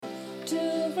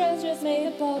Two friends just made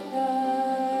a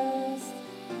podcast.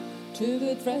 Two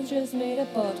good friends just made a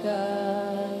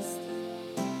podcast.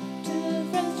 Two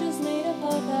friends just made a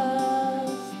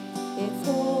podcast. It's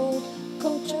called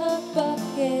Culture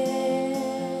Bucket.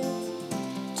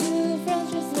 Two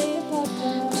friends just made a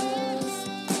podcast.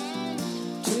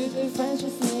 Two good friends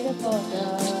just made a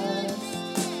podcast.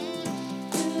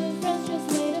 Two friends just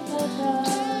made a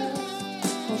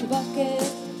podcast. Culture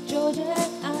Bucket, Georgia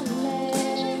and Alex.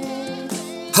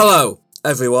 Hello,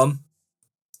 everyone,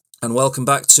 and welcome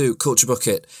back to Culture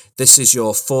Bucket. This is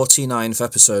your 49th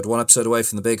episode, one episode away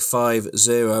from the big 50.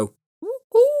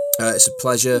 It's a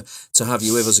pleasure to have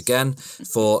you with us again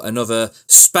for another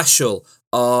special,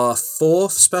 our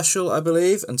fourth special, I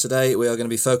believe, and today we are going to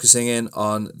be focusing in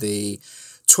on the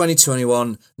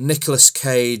 2021 Nicolas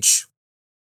Cage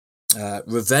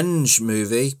revenge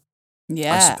movie,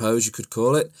 I suppose you could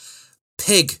call it,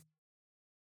 Pig.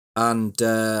 And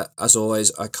as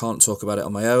always, I can't talk about it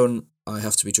on my own. I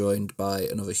have to be joined by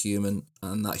another human,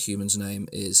 and that human's name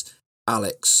is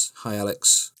Alex. Hi,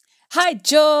 Alex. Hi,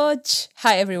 George.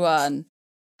 Hi, everyone.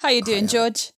 How you doing,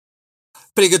 George?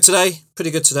 Pretty good today.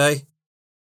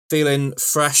 Feeling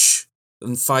fresh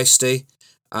and feisty,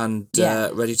 and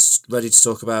ready to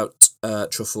talk about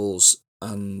truffles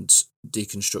and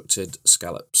deconstructed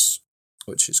scallops,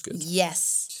 which is good.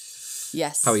 Yes.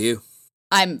 How are you?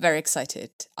 I'm very excited.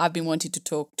 I've been wanting to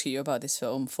talk to you about this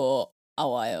film for a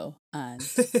while, and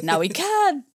now we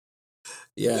can.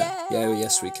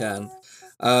 Yes, we can.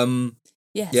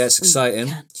 Yes, it's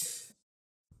exciting.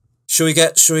 Shall we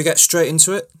get straight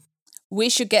into it? We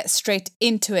should get straight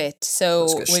into it. So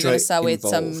we're going to start with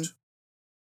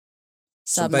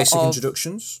some basic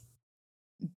introductions.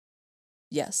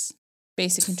 Yes,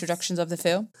 basic introductions of the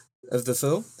film. It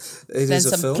Then is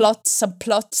a film. some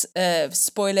plot,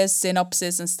 spoilers,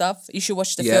 synopsis, and stuff. You should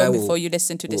watch the film before you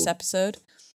listen to this episode.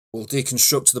 We'll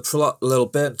deconstruct the plot a little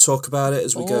bit, talk about it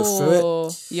as we go through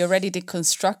it. You're already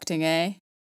deconstructing, eh?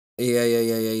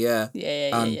 Yeah.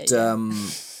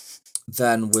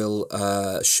 Then we'll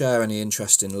share any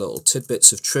interesting little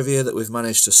tidbits of trivia that we've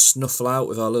managed to snuffle out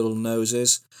with our little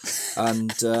noses. And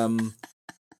then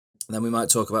we might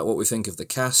talk about what we think of the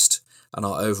cast and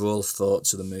our overall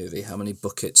thoughts of the movie. How many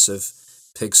buckets of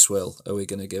pig swill are we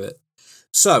going to give it?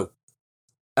 So,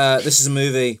 this is a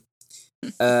movie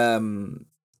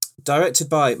directed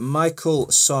by Michael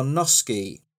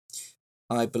Sarnowski.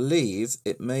 I believe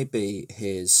it may be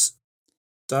his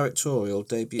directorial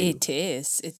debut. It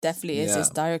is. It definitely is his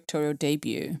directorial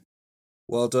debut.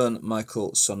 Well done,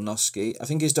 Michael Sarnowski. I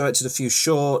think he's directed a few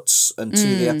shorts and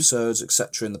TV episodes,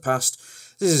 etc. in the past.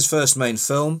 This is his first main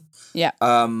film. Yeah.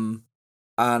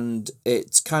 And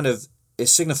it's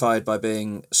signified by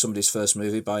being somebody's first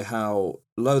movie by how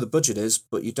low the budget is,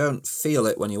 but you don't feel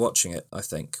it when you're watching it, I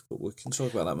think. But we can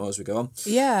talk about that more as we go on.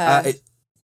 Yeah.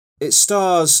 It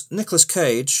stars Nicolas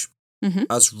Cage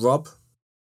as Rob,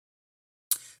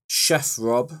 Chef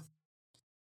Rob,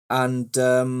 and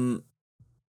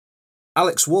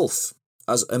Alex Wolff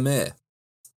as Amir.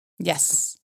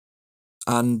 Yes.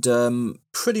 And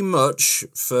pretty much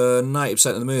for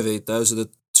 90% of the movie, those are the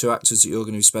two actors that you're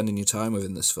going to be spending your time with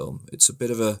in this film. It's a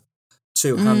bit of a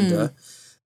two-hander,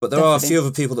 but there are a few other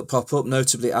people that pop up,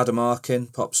 notably Adam Arkin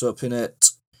pops up in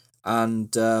it.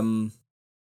 And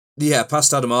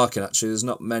past Adam Arkin, actually, there's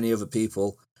not many other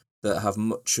people that have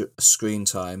much screen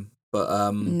time.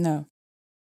 But no.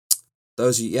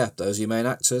 Those are your main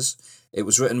actors. It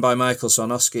was written by Michael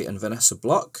Sarnowski and Vanessa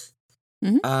Block,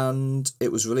 and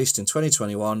it was released in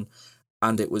 2021,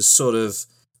 and it was sort of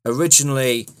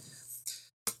originally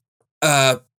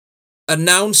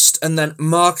announced and then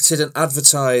marketed and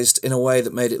advertised in a way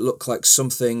that made it look like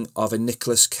something of a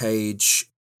Nicolas Cage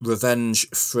revenge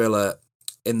thriller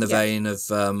in the vein of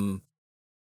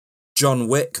John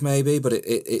Wick, maybe, but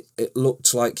it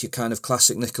looked like your kind of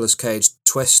classic Nicolas Cage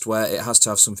twist where it has to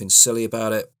have something silly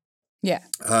about it. Yeah.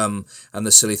 And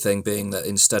the silly thing being that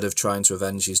instead of trying to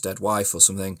avenge his dead wife or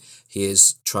something, he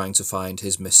is trying to find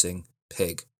his missing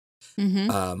pig.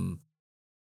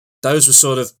 That was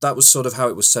sort of how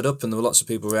it was set up, and there were lots of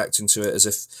people reacting to it as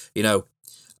if,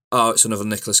 it's another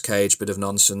Nicolas Cage bit of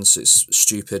nonsense. It's a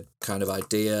stupid kind of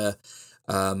idea.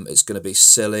 It's going to be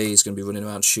silly. He's going to be running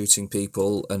around shooting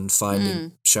people and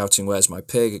shouting, "Where's my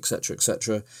pig?" etc.,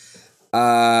 etc.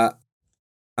 And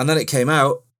then it came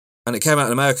out, and it came out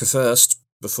in America first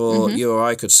before you or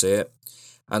I could see it.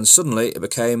 And suddenly it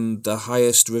became the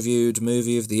highest reviewed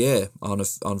movie of the year on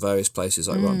various places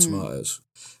like Rotten Tomatoes,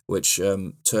 which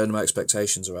turned my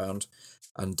expectations around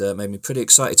and made me pretty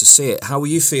excited to see it. How were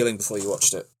you feeling before you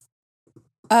watched it?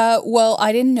 Well,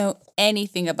 I didn't know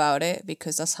anything about it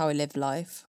because that's how I live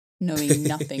life. knowing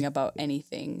nothing about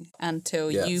anything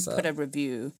until Yeah, you fair. put a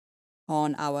review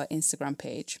on our Instagram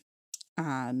page,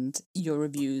 and your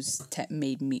reviews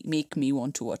make me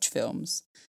want to watch films.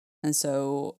 And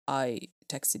so I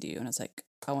texted you and I was like,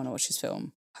 I want to watch this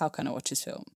film. How can I watch this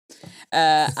film?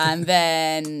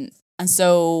 And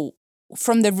so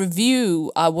from the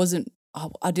review,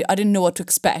 I didn't know what to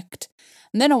expect.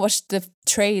 And then I watched the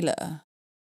trailer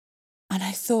and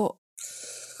I thought,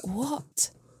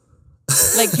 what?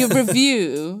 Like, your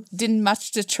review didn't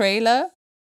match the trailer?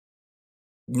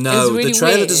 No, really the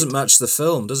trailer weird. doesn't match the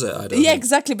film, does it? I don't Yeah, think.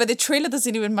 exactly. But the trailer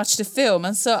doesn't even match the film.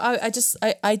 And so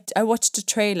I watched the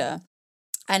trailer.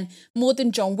 And more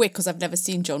than John Wick, because I've never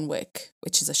seen John Wick,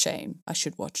 which is a shame. I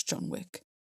should watch John Wick.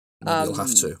 Maybe you'll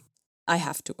have to. I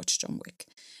have to watch John Wick.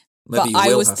 Maybe But you I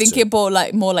will was have thinking to.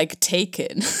 about more like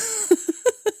Taken.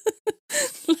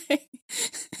 Like,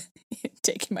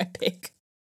 taking my pick.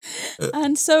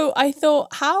 And so I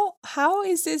thought, how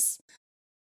is this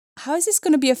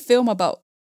going to be a film about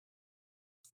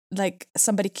like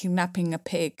somebody kidnapping a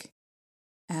pig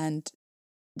and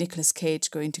Nicolas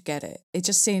Cage going to get it? It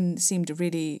just seemed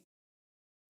really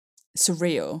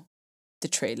surreal, the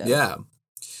trailer. Yeah.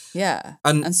 Yeah.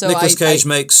 And so Nicolas Cage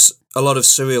makes a lot of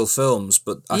surreal films,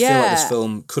 but I feel like this Yeah.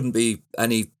 film couldn't be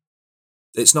any...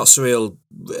 It's not surreal.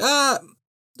 There are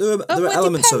it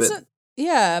elements of it. depends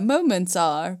moments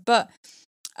are, but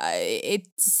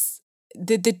it's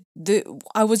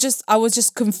I was just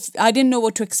I didn't know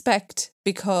what to expect,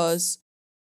 because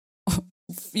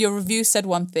your review said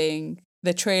one thing,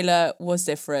 the trailer was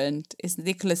different. It's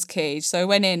Nicolas Cage, so I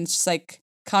went in just like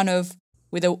kind of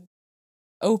with a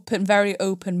very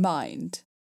open mind,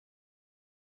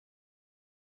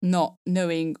 not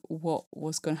knowing what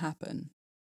was going to happen.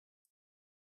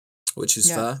 Which is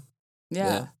Yeah. fair.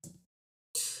 Yeah.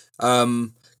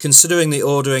 Considering the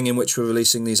ordering in which we're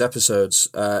releasing these episodes,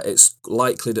 it's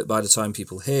likely that by the time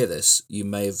people hear this, you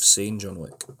may have seen John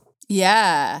Wick,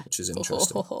 Yeah. which is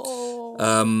interesting.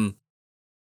 I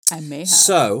may have.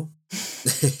 So,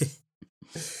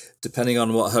 depending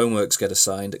on what homeworks get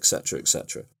assigned, etc.,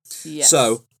 etc. Yes.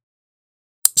 So,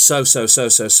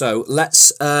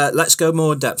 let's go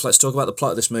more in depth. Let's talk about the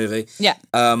plot of this movie. Yeah.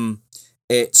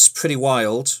 It's pretty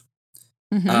wild,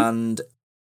 Mhm. and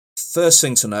first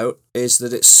thing to note is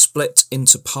that it's split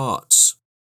into parts.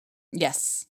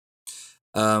 Yes.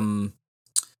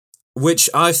 Which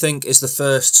I think is the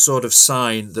first sort of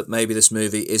sign that maybe this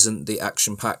movie isn't the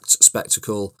action-packed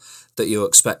spectacle that you're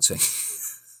expecting.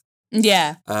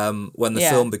 Yeah. When the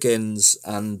Yeah. film begins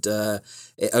and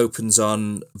it opens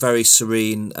on very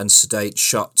serene and sedate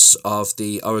shots of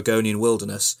the Oregonian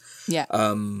wilderness. Yeah.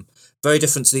 Very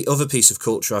different to the other piece of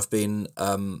culture I've been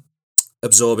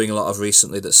absorbing a lot of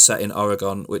recently that's set in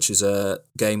Oregon, which is a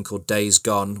game called Days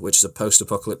Gone, which is a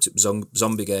post-apocalyptic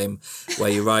zombie game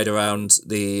where you ride around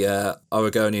the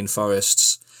Oregonian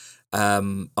forests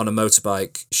on a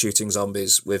motorbike shooting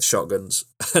zombies with shotguns.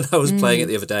 And I was playing it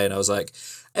the other day and I was like,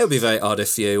 it would be very odd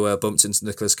if you bumped into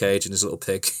Nicolas Cage and his little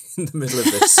pig in the middle of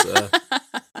this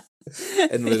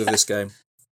in the middle of this game.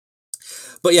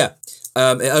 But yeah,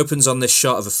 it opens on this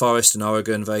shot of a forest in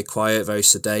Oregon, very quiet, very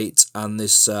sedate, and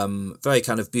this very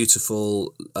kind of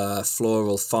beautiful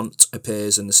floral font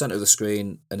appears in the centre of the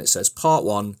screen, and it says Part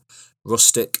 1,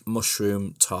 Rustic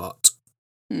Mushroom Tart.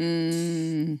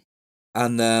 Mm.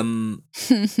 And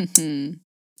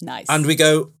Nice. and we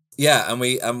go, yeah, and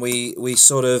we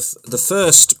sort of, the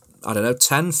first, I don't know,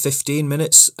 10, 15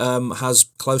 minutes has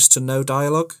close to no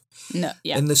dialogue No,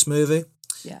 yeah. in this movie.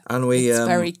 Yeah. And we It's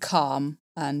very calm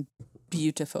and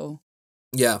beautiful.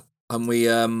 yeah, and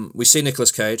we see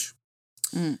Nicolas Cage.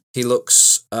 Mm. He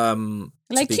looks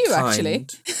Like to be you, actually.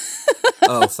 kind.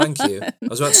 Oh, thank you. I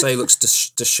was about to say he looks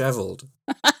dishevelled.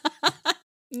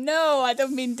 No, I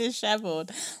don't mean dishevelled.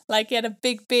 Like he had a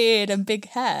big beard and big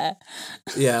hair.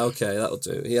 Yeah, okay, that'll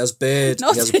do. He has beard,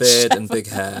 Not he has a beard and dishevelled. big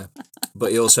hair,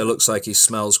 but he also looks like he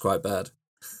smells quite bad.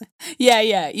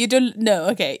 Yeah. You don't. No,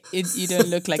 okay. You don't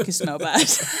look like you smell bad.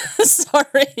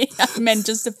 Sorry, I meant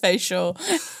just the facial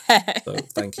hair. So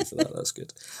thank you for that. That's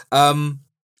good. Oh,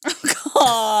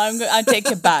 I take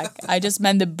it back. I just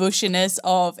meant the bushiness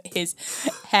of his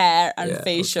hair and Yeah,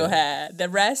 facial okay. hair. The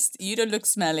rest, you don't look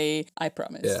smelly. I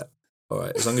promise. Yeah. All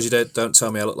right. As long as you don't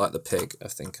tell me I look like the pig, I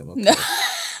think I'm okay. No.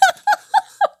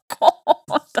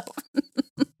 God.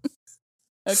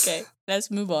 Okay, let's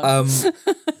move on.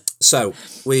 So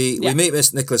we Yeah. meet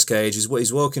Miss Nicolas Cage. He's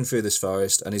walking through this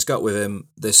forest and he's got with him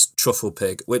this truffle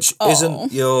pig, which Oh.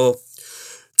 isn't your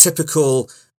typical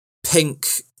pink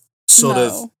sort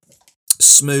No. of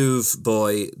smooth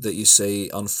boy that you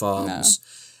see on farms.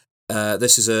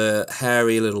 This is a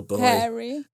hairy little boy.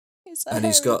 Harry. It's a And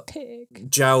he's hairy got pig.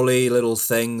 jowly little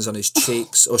things on his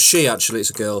cheeks. Or she, actually, it's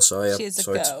a girl, sorry. She's a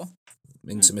sorry girl.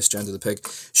 to misgender the pig.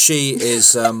 She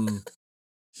is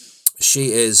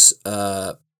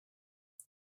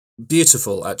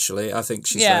beautiful, actually. I think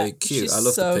she's very cute. she's I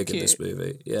love so the pig in cute. this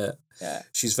movie. Yeah. Yeah.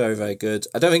 She's very, very good.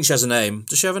 I don't think she has a name.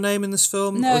 Does she have a name in this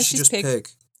film? No, or is she she's just Pig.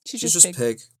 She's She's just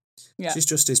pig. Yeah. She's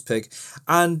just his pig.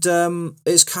 And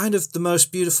it's kind of the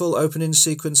most beautiful opening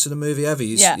sequence in a movie ever.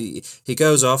 He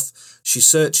goes off, she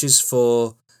searches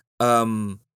for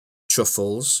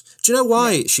truffles. Do you know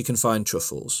why she can find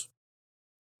truffles?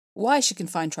 Why she can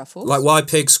find truffles? Like why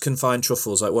pigs can find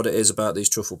truffles, like what it is about these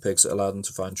truffle pigs that allow them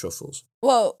to find truffles.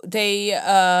 Well, they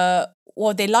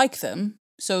like them.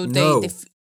 So No.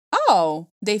 I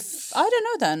don't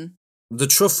know then. The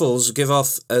truffles give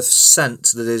off a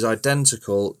scent that is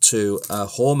identical to a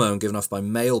hormone given off by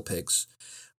male pigs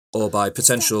or by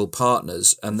potential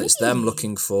partners, and it's them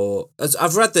looking for.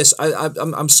 I've read this.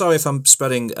 I'm sorry if I'm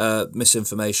spreading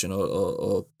misinformation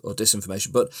or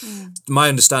disinformation, but my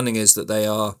understanding is that they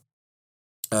are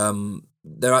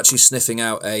they're actually sniffing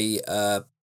out a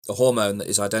hormone that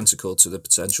is identical to the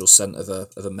potential scent of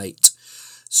a mate.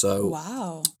 So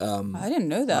wow, I didn't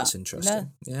know that. That's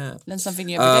interesting. Learn something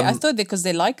new every day. I thought because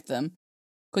they like them,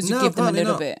 because you give them a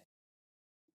little bit.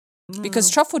 No. Because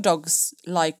truffle dogs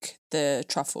like the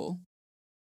truffle.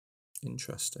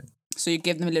 Interesting. So you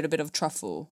give them a little bit of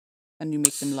truffle, and you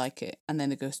make them like it, and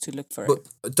then it goes to look for it.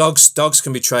 But dogs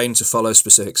can be trained to follow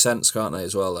specific scents, can't they?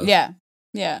 As well, though. Yeah.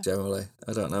 Generally,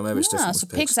 I don't know. Maybe it's different. So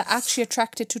pigs are actually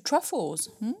attracted to truffles.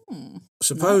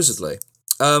 Supposedly.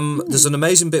 Nice. There's an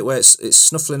amazing bit where it's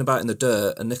snuffling about in the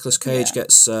dirt, and Nicolas Cage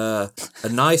gets a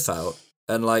knife out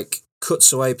and like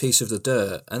cuts away a piece of the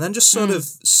dirt, and then just sort of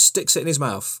sticks it in his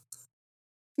mouth.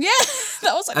 Yeah,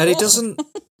 that was. And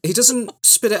he doesn't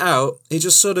spit it out. He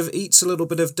just sort of eats a little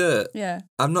bit of dirt. Yeah.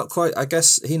 I'm not quite. I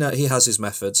guess he has his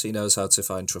methods. He knows how to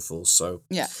find truffles. So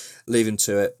leave him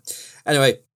to it.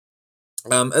 Anyway.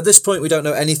 At this point, we don't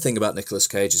know anything about Nicolas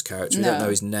Cage's character. We don't know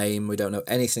his name. We don't know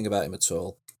anything about him at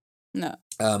all. No.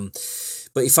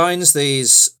 But he finds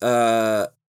these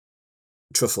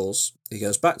truffles. He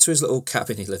goes back to his little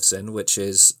cabin he lives in, which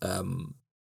is I'm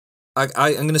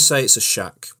going to say it's a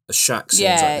shack. A shack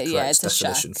seems like the correct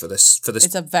definition for this.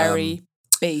 It's a very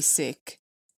basic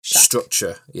shack.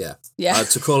 Structure. Yeah. Yeah.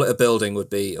 To call it a building would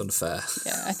be unfair.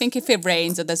 Yeah, I think if it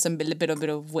rains or there's a bit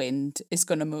of wind, it's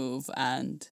going to move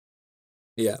and.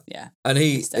 Yeah. And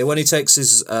when he takes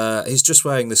his, he's just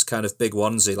wearing this kind of big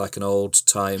onesie, like an old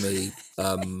timey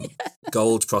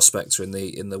gold prospector in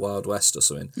the Wild West or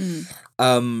something.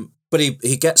 But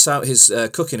he gets out his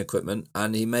cooking equipment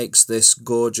and he makes this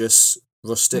gorgeous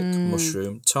rustic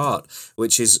mushroom tart,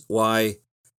 which is why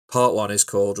part one is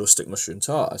called rustic mushroom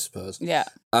tart, I suppose. Yeah.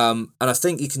 And I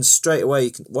think you can straight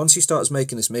away, once he starts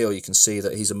making this meal, you can see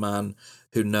that he's a man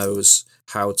who knows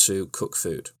how to cook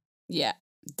food. Yeah,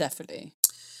 definitely.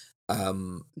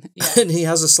 And he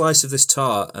has a slice of this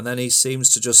tart, and then he seems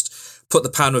to just put the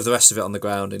pan with the rest of it on the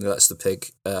ground, and he lets the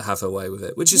pig have her way with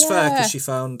it, which is fair because she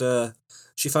found the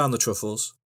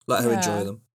truffles. Let her enjoy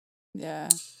them. Yeah.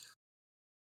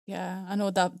 Yeah, I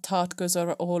know that tart goes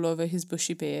all over his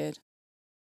bushy beard.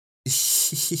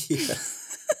 Yeah.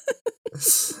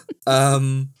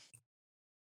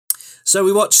 So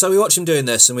we watch him doing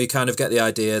this, and we kind of get the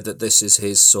idea that this is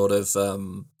his sort of.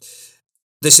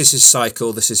 This is his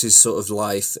cycle. This is his sort of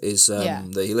life.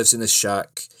 That he lives in this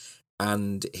shack,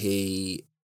 and he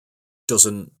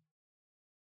doesn't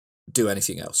do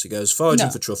anything else. He goes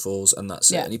foraging for truffles, and that's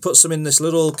it. And he puts them in this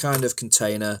little kind of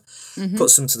container,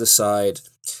 puts them to the side,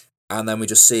 and then we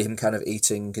just see him kind of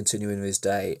eating, continuing with his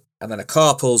day. And then a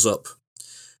car pulls up,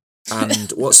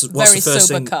 and what's very the first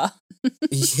sober thing? Car.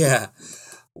 Yeah,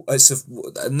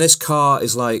 and this car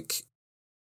is like.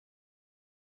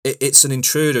 It's an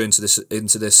intruder into this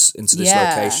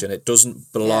location. It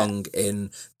doesn't belong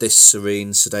in this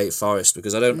serene, sedate forest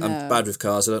because I'm bad with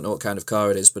cars. I don't know what kind of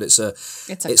car it is, but it's a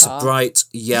bright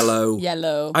yellow.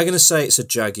 Yellow. I'm gonna say it's a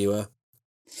Jaguar.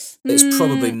 It's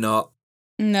probably not.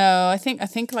 No, I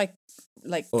think like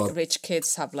rich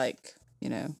kids have I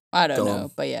don't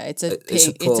know, but yeah, it's a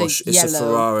Porsche. It's a it's a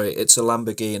Ferrari. It's a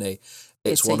Lamborghini.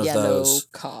 It's one of those.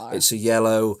 Car. It's a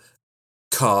yellow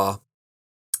car.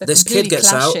 That this kid gets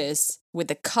clashes with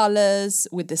the colours,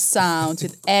 with the sounds,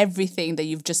 with everything that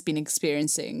you've just been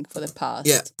experiencing for the past.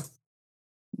 Yeah.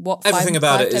 Everything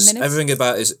about it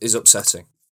is upsetting.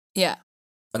 Yeah.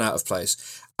 And out of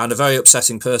place. And a very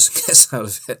upsetting person gets out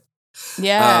of it.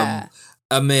 Yeah.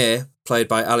 Amir, played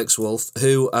by Alex Wolff,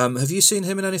 who have you seen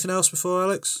him in anything else before,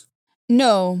 Alex?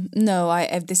 No.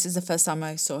 This is the first time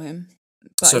I saw him.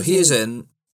 But so he is in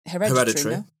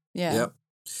Hereditary. No? Yeah. Yep.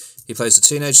 He plays the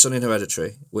teenage son in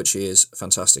Hereditary, which he is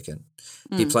fantastic in.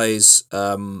 He plays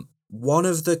one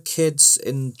of the kids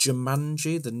in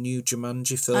Jumanji, the new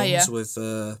Jumanji films yeah. with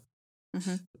Which I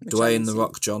haven't Dwayne The seen.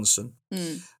 Rock Johnson.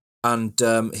 Mm. And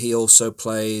he also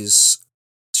plays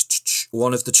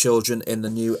one of the children in the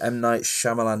new M. Night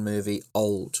Shyamalan movie,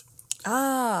 Old.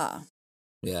 Ah.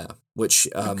 Yeah, which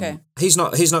Okay. he's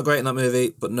not great in that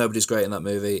movie, but nobody's great in that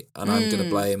movie, and I'm gonna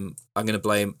blame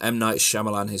M. Night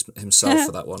Shyamalan himself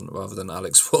for that one rather than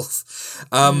Alex Wolff.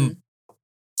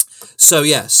 So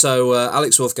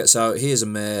Alex Wolff gets out. He is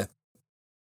Amir.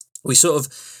 We sort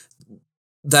of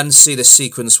then see this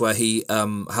sequence where he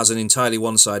has an entirely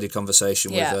one-sided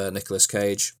conversation with Nicolas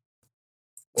Cage,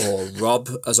 or Rob,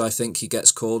 as I think he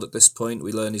gets called at this point.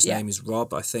 We learn his name is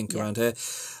Rob, I think, around here.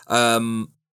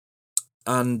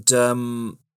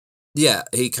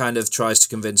 He kind of tries to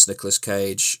convince Nicolas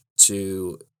Cage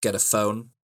to get a phone.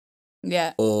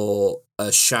 Yeah. Or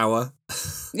a shower.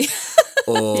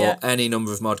 Or any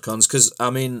number of mod cons. Because, I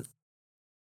mean,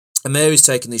 Amir is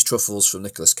taking these truffles from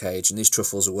Nicolas Cage, and these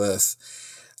truffles are worth,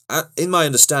 in my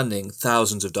understanding,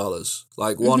 thousands of dollars.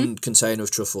 Like one container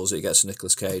of truffles that he gets from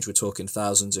Nicolas Cage, we're talking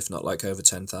thousands, if not like over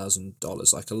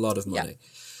 $10,000, like a lot of money.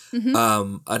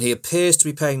 And he appears to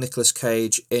be paying Nicolas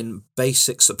Cage in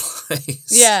basic supplies.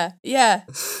 Yeah,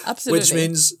 absolutely. Which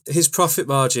means his profit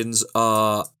margins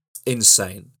are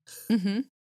insane.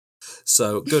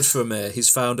 So good for Amir. He's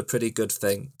found a pretty good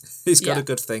thing. He's got a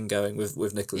good thing going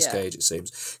with Nicolas Cage, it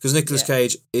seems. Because Nicolas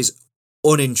Cage is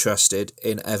uninterested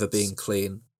in ever being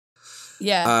clean.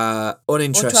 Yeah.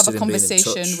 Uninterested or to have a in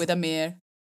conversation being in touch. with Amir.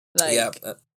 Like,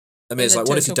 Amir's like,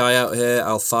 what if you die out here?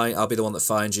 I'll be the one that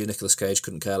finds you. Nicolas Cage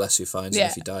couldn't care less who finds him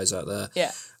if he dies out there.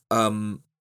 Yeah. And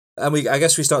I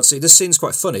guess we start to see, this scene's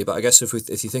quite funny, but I guess if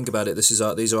you think about it, these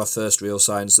are our first real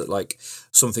signs that like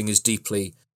something is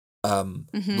deeply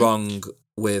wrong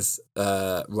with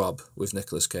Rob, with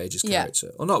Nicolas Cage's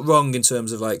character. Or not wrong in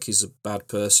terms of like he's a bad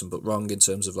person, but wrong in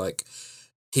terms of like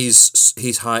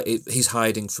he's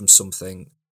hiding from something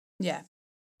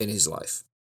in his life,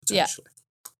 potentially.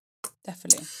 Yeah,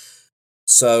 definitely.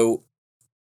 So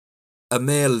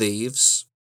Amir leaves.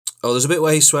 Oh, there's a bit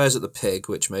where he swears at the pig,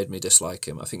 which made me dislike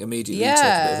him. I think immediately you take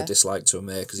a bit of a dislike to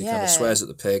Amir because he kind of swears at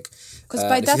the pig. Because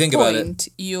by that point,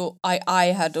 I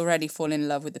had already fallen in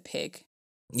love with the pig.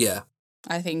 Yeah.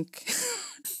 I think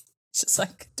it's just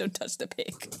like, don't touch the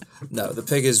pig. No, the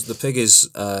pig is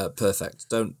perfect.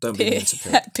 Don't be mean to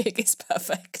pig. Pig is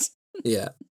perfect. Yeah.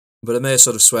 But Amir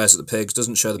sort of swears at the pigs,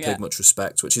 doesn't show the pig much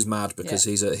respect, which is mad because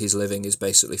his living is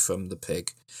basically from the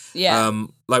pig. Yeah.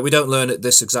 Like we don't learn at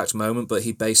this exact moment, but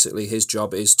his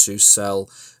job is to sell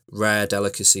rare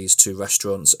delicacies to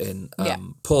restaurants in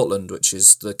Portland, which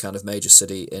is the kind of major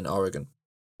city in Oregon.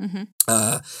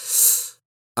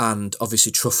 And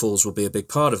obviously truffles will be a big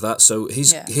part of that. So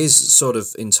his sort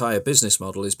of entire business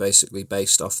model is basically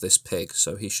based off this pig.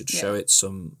 So he should show it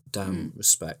some damn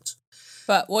respect.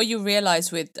 But what you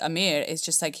realize with Amir is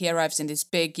just like he arrives in this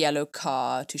big yellow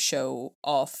car to show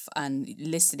off and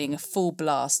listening a full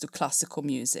blast to classical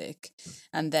music.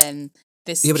 And then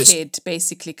this kid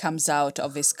basically comes out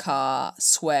of his car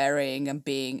swearing and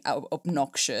being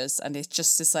obnoxious. And it's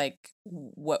just this like,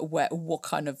 what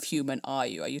kind of human are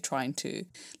you? Are you trying to,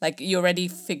 like, you already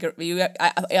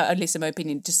at least in my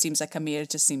opinion, it just seems like Amir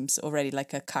just seems already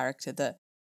like a character that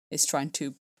is trying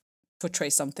to portray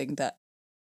something that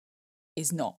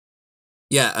is not.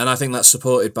 Yeah, and I think that's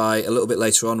supported by, a little bit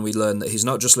later on, we learn that he's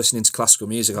not just listening to classical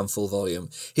music on full volume.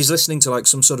 He's listening to like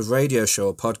some sort of radio show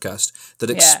or podcast that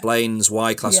explains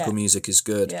why classical music is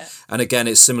good. Yeah. And again,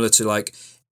 it's similar to like,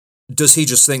 does he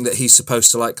just think that he's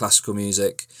supposed to like classical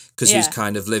music because he's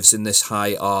kind of lives in this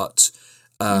high art,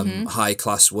 high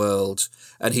class world,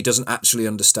 and he doesn't actually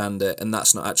understand it, and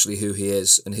that's not actually who he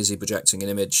is, and is he projecting an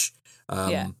image?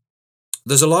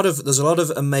 There's a lot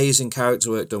of amazing character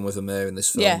work done with Amir in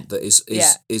this film that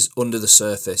is under the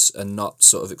surface and not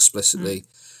sort of explicitly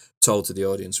told to the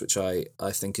audience, which I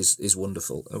think is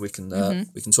wonderful. And we can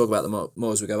talk about them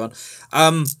more as we go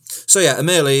on. So yeah,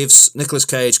 Amir leaves. Nicolas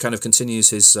Cage kind of continues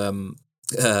his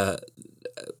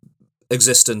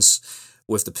existence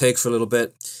with the pig for a little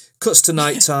bit. Cuts to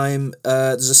nighttime.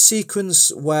 There's a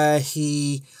sequence where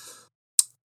he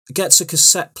gets a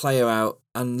cassette player out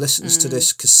and listens to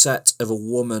this cassette of a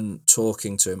woman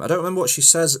talking to him. I don't remember what she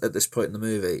says at this point in the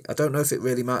movie. I don't know if it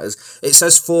really matters. It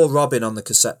says "For Robin" on the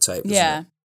cassette tape, doesn't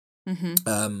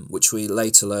it? Which we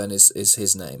later learn is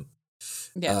his name.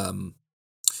 Yeah.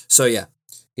 So yeah,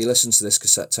 he listens to this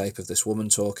cassette tape of this woman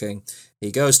talking.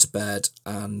 He goes to bed,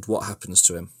 and what happens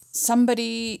to him?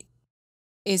 Somebody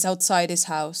is outside his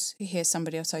house. He hears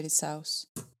somebody outside his house.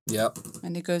 Yep.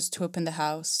 And he goes to open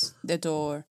the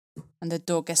door, and the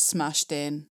door gets smashed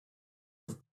in.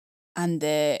 And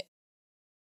the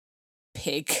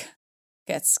pig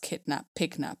gets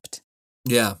kidnapped.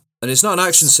 Yeah. And it's not an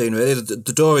action scene, really.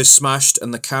 The door is smashed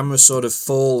and the camera sort of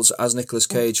falls as Nicolas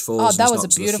Cage falls. Oh, and that he's was a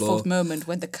knocked to the beautiful floor. moment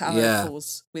when the camera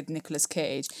falls with Nicolas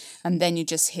Cage. And then you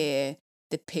just hear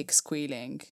the pig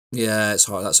squealing. Yeah, it's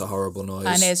hard. That's a horrible noise.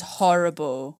 And it's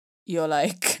horrible. You're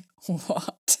like,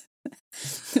 what?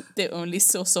 The only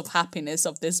source of happiness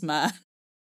of this man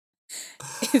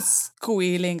is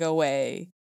squealing away.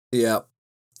 Yeah.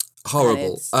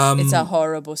 Horrible. It's a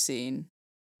horrible scene.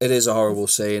 It is a horrible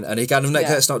scene, and he kind of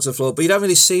gets knocked to the floor, but you don't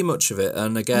really see much of it.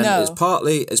 And again, it's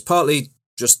partly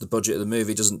just the budget of the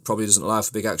movie probably doesn't allow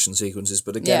for big action sequences.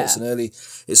 But again, it's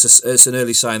an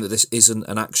early sign that this isn't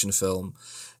an action film.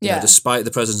 You know, despite the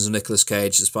presence of Nicolas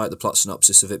Cage, despite the plot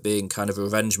synopsis of it being kind of a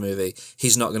revenge movie,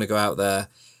 he's not going to go out there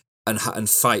and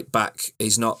fight back.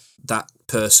 He's not that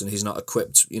person. He's not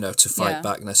equipped, to fight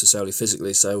back necessarily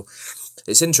physically. So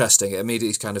it's interesting. It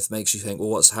immediately kind of makes you think,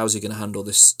 well, how's he going to handle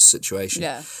this situation?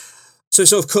 Yeah. So it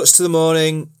sort of cuts to the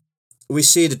morning. We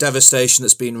see the devastation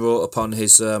that's been wrought upon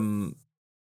his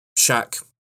shack.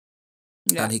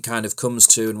 Yeah. And he kind of comes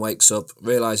to and wakes up,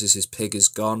 realises his pig is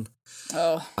gone.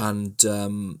 Oh.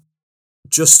 And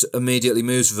just immediately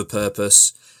moves with a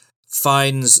purpose,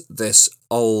 finds this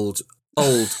old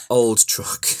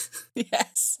truck.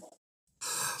 Yes.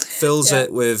 Fills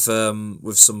it with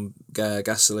some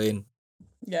gasoline.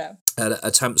 Yeah. And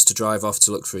attempts to drive off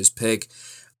to look for his pig,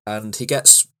 and he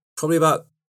gets probably about a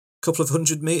couple of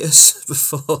 100 meters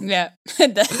before. Yeah.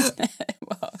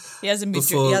 Well, he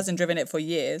hasn't driven it for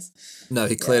years. No,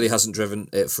 he clearly hasn't driven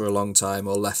it for a long time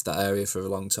or left that area for a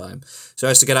long time. So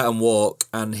he has to get out and walk,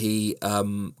 and he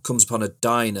comes upon a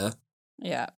diner.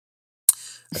 Yeah.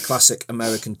 A classic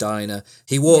American diner.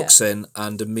 He walks in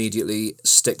and immediately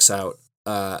sticks out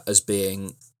as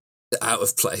being out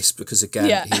of place because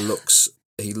again he looks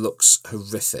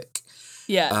horrific.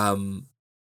 Yeah.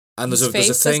 And his there's face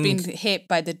a thing. has been hit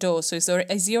by the door, so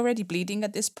is he already bleeding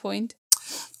at this point?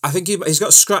 I think he's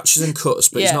got scratches and cuts,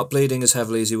 but he's not bleeding as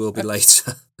heavily as he will be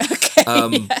later. Okay.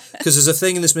 Because there's a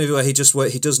thing in this movie where he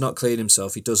does not clean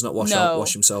himself. He does not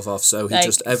wash himself off. So he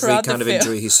just every kind of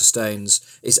injury he sustains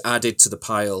is added to the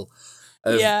pile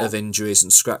of injuries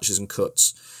and scratches and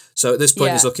cuts. So at this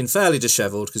point he's looking fairly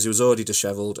dishevelled because he was already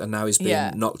dishevelled and now he's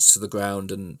being knocked to the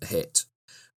ground and hit.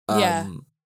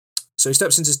 So he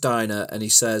steps into his diner and he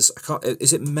says,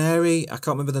 is it Mary? I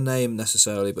can't remember the name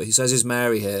necessarily, but he says, is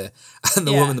Mary here? And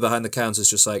the woman behind the counter is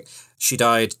just like, she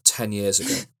died 10 years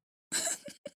ago.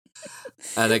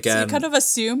 And again... So you kind of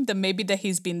assume that maybe that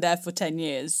he's been there for 10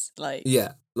 years.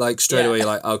 Straight away you're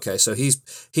like, okay, so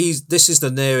this is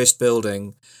the nearest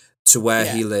building to where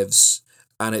he lives.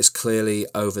 And it's clearly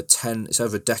it's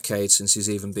over a decade since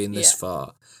he's even been this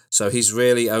far. So he's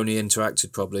really only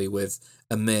interacted probably with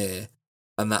Amir,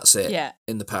 and that's it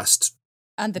in the past.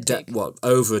 And the pig.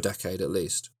 Over a decade at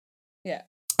least. Yeah.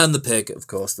 And the pig, of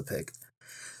course, the pig.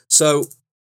 So,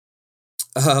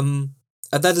 and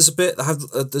then there's a bit,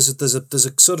 there's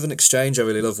a sort of an exchange I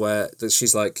really love where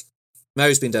she's like,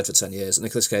 Mary's been dead for 10 years, and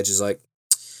Nicolas Cage is like,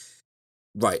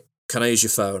 right, can I use your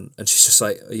phone? And she's just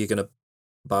like, are you going to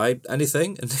buy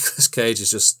anything? And Nicolas Cage is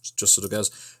just sort of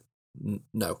goes,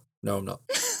 no, I'm not.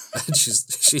 And she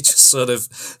just sort of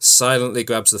silently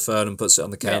grabs the phone and puts it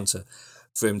on the counter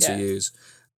for him to use.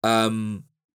 And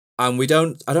I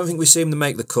don't think we see him to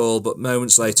make the call, but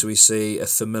moments later we see a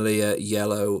familiar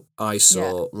yellow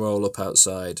eyesore roll up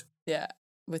outside. Yeah,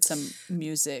 with some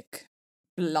music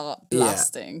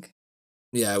blasting.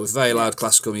 Yeah, with very loud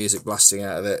classical music blasting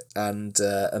out of it. And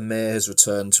Amir has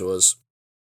returned to us.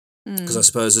 Because I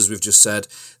suppose, as we've just said,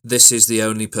 this is the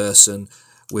only person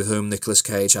with whom Nicolas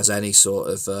Cage has any sort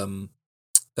of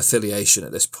affiliation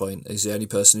at this point. He's the only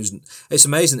person who's... It's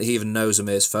amazing that he even knows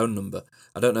Amir's phone number.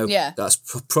 I don't know. Yeah. That's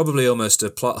probably almost a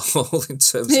plot hole in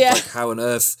terms of how on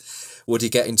earth would he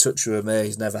get in touch with Amir?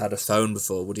 He's never had a phone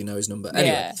before. Would he know his number?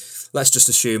 Anyway, let's just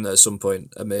assume that at some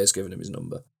point Amir's given him his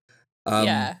number.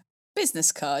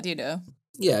 Business card,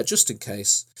 Yeah, just in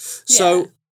case. Yeah.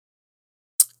 So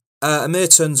Amir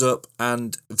turns up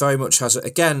and very much has...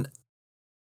 Again,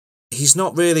 he's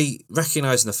not really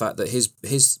recognising the fact that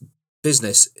his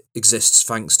business exists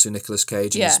thanks to Nicolas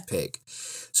Cage and his pig.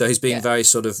 So he's being very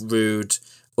sort of rude,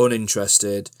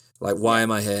 uninterested, like, why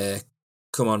am I here?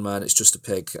 Come on, man, it's just a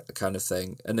pig kind of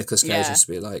thing. And Nicolas Cage has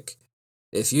to be like,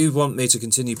 if you want me to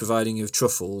continue providing you with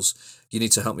truffles, you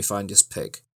need to help me find this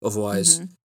pig. Otherwise,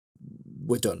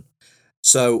 we're done.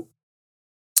 So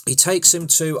he takes him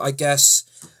to, I guess,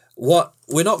 what...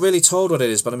 We're not really told what it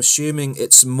is, but I'm assuming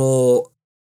it's more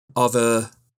of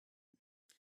a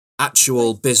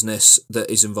actual business that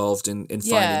is involved in finding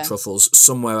Yeah. truffles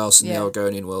somewhere else in the Yeah.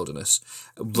 Oregonian wilderness,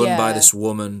 run by Yeah. this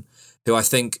woman who I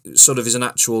think sort of is an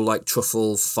actual like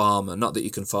truffle farmer. Not that you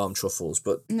can farm truffles,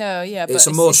 but No, yeah, but it's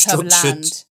a more her structured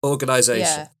land.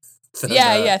 organisation.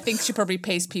 Yeah. Yeah, I think she probably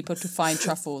pays people to find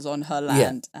truffles on her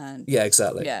land. And Yeah,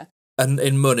 exactly. yeah. And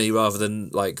in money rather than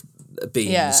like beans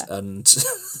Yeah. and.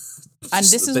 And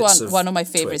this is bits one of my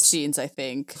favorite twigs. scenes, I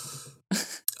think.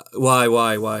 Why?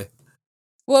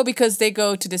 Well, because they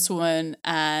go to this woman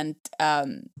and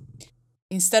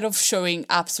instead of showing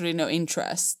absolutely no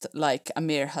interest like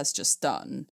Amir has just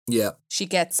done, Yeah. she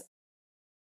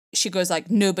goes like,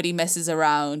 nobody messes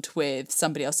around with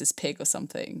somebody else's pig or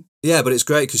something. Yeah, but it's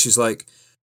great because she's like,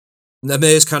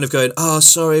 Amir's kind of going, oh,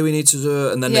 sorry, we need to do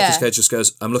it. And then Nicolas Cage just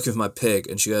goes, I'm looking for my pig.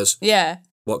 And she goes, Yeah.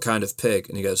 what kind of pig?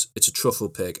 And he goes, it's a truffle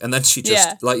pig. And then she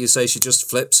just, like you say, she just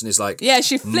flips and is like, Yeah,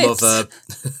 she flips. mother.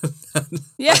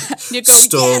 Yeah. You're going,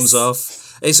 storms yes!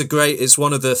 off. It's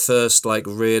one of the first like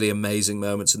really amazing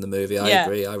moments in the movie. I Yeah.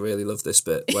 agree. I really love this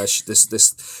bit where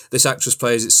this actress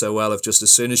plays it so well of just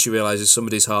as soon as she realizes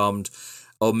somebody's harmed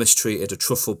or mistreated a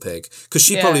truffle pig, because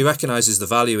she probably recognizes the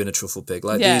value in a truffle pig.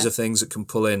 Like these are things that can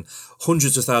pull in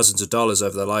hundreds of thousands of dollars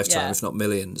over their lifetime, if not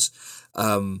millions.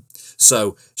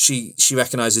 So she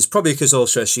recognizes, probably because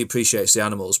also she appreciates the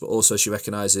animals, but also she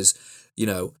recognizes, you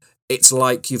know, it's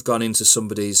like you've gone into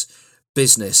somebody's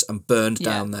business and burned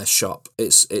down their shop.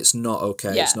 It's not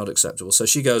okay. It's not acceptable. So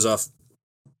she goes off,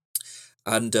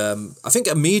 and I think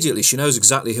immediately she knows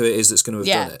exactly who it is that's going to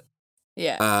have done it.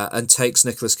 Yeah. And takes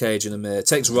Nicolas Cage and Amir,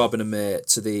 takes Rob and Amir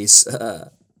to these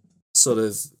sort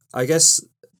of, I guess,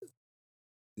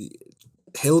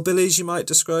 hillbillies, you might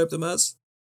describe them as.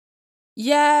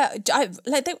 Yeah,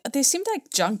 they seemed like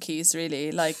junkies,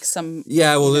 really, like some.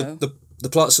 Yeah, well, the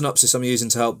plot synopsis I'm using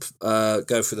to help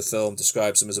go through the film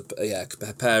describes them as a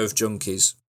pair of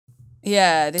junkies.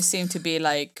 Yeah, they seem to be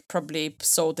like probably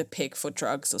sold a pig for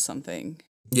drugs or something.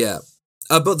 Yeah,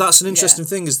 but that's an interesting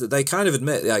thing is that they kind of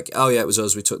admit, like, oh yeah, it was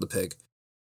us, we took the pig.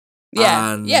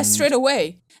 Yeah, And straight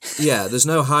away. Yeah, there's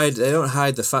no hide. They don't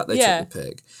hide the fact they took the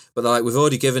pig, but they're like, we've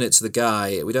already given it to the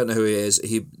guy. We don't know who he is.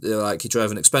 They're like, he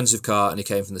drove an expensive car and he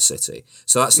came from the city.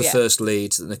 So that's the first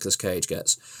lead that Nicolas Cage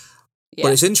gets. Yeah.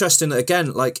 But it's interesting that,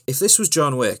 again, like, if this was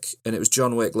John Wick and it was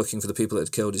John Wick looking for the people that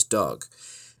had killed his dog,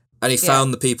 and he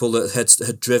found the people that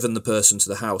had driven the person to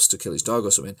the house to kill his dog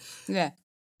or something,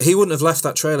 he wouldn't have left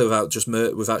that trailer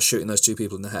without shooting those two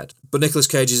people in the head. But Nicolas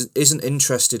Cage isn't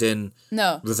interested in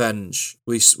revenge.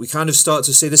 We kind of start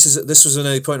to see this was an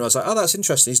early point where I was like, oh, that's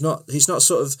interesting. He's not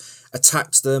sort of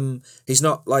attacked them. He's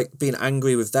not like being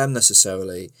angry with them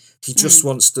necessarily. He just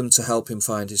wants them to help him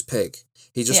find his pig.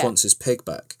 He just wants his pig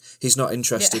back. He's not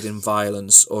interested in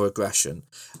violence or aggression.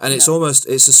 And it's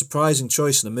a surprising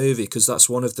choice in a movie because that's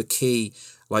one of the key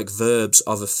like verbs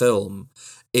of a film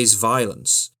is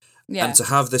violence. Yeah. And to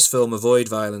have this film avoid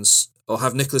violence, or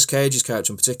have Nicolas Cage's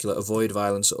character in particular avoid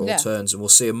violence at all turns, and we'll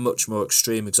see a much more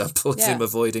extreme example of him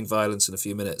avoiding violence in a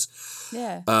few minutes.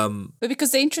 Yeah. But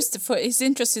because his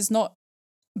interest is not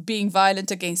being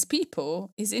violent against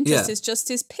people, his interest is just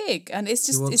his pig, and it's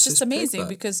just amazing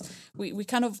because we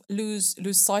kind of lose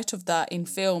sight of that in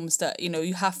films that, you know,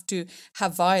 you have to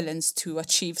have violence to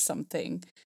achieve something.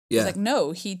 Yeah. It's like,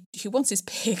 no, he wants his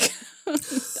pig.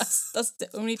 that's the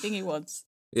only thing he wants.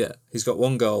 Yeah, he's got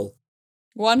one goal.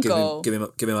 Give me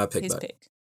my pig back.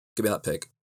 Give me that pig.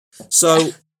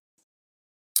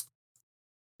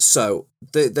 So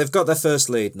they've got their first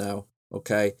lead now.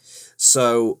 Okay,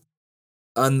 so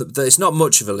and it's not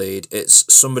much of a lead. It's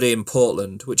somebody in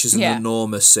Portland, which is an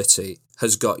enormous city,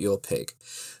 has got your pig.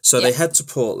 So they head to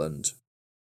Portland,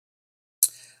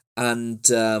 and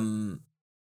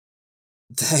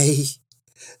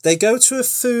they go to a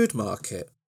food market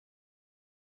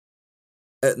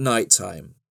at night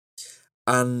time,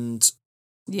 and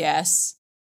yes,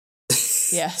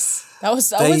 that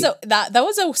was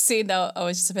a scene that I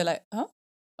was just a bit like, oh,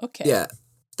 okay, yeah.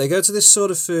 They go to this sort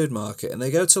of food market, and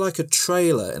they go to like a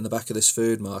trailer in the back of this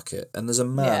food market, and there's a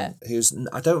man who's,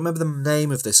 I don't remember the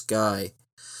name of this guy,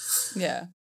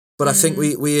 but I think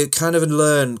we kind of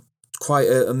learn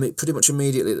pretty much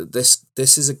immediately that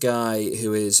this is a guy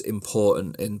who is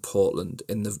important in Portland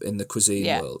in the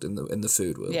cuisine world, in the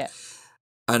food world. Yeah.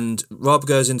 And Rob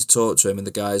goes in to talk to him, and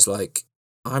the guy's like,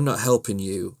 I'm not helping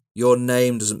you. Your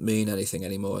name doesn't mean anything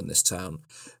anymore in this town.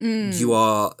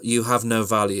 You have no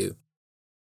value.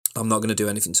 I'm not going to do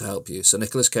anything to help you. So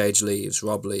Nicolas Cage leaves,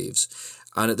 Rob leaves.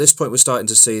 And at this point, we're starting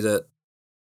to see that,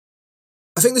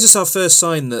 I think this is our first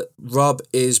sign that Rob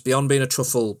is, beyond being a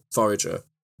truffle forager,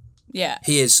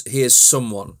 he is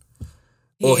someone.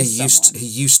 He is someone. he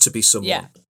used to be someone. Yeah.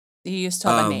 He used to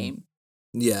have a name.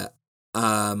 Yeah.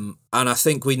 And I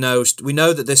think we know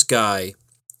that this guy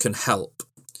can help.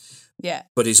 Yeah.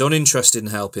 But he's uninterested in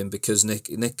helping because Nick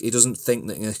he doesn't think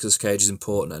that Nicolas Cage is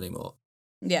important anymore.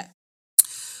 Yeah.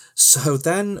 So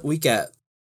then we get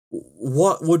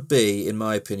what would be, in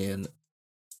my opinion,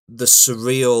 the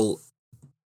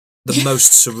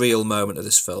most surreal moment of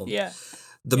this film. Yeah.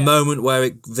 The moment where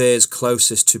it veers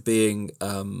closest to being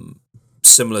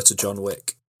similar to John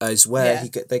Wick is where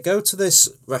they go to this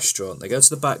restaurant, they go to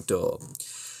the back door,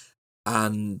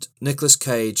 and Nicolas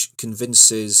Cage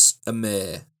convinces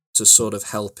Amir to sort of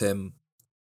help him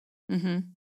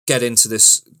get into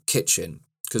this kitchen,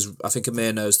 because I think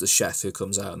Amir knows the chef who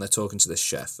comes out, and they're talking to this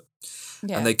chef.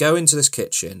 Yeah. And they go into this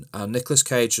kitchen, and Nicolas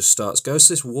Cage just goes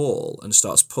to this wall and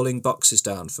starts pulling boxes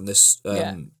down from this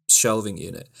shelving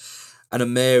unit. And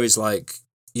Amir is like,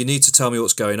 you need to tell me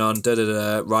what's going on,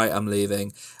 right, I'm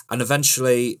leaving. And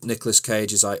eventually Nicolas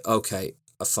Cage is like, okay,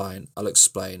 fine, I'll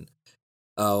explain.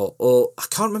 Or I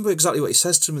can't remember exactly what he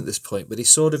says to him at this point, but he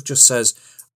sort of just says,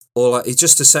 he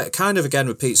just kind of again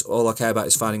repeats, all I care about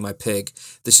is finding my pig.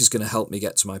 This is going to help me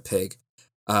get to my pig.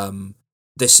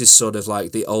 This is sort of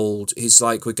like he's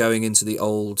like, we're going into the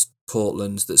old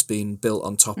Portland that's been built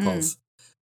on top of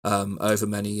over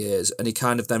many years. And he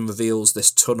kind of then reveals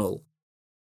this tunnel.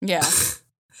 Yeah.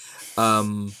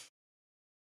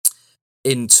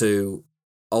 Into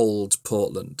old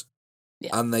Portland.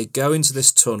 Yeah. And they go into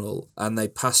this tunnel and they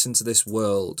pass into this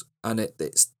world, and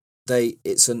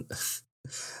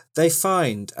they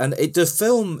find, and the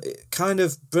film kind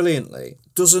of brilliantly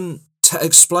doesn't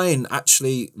explain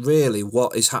actually really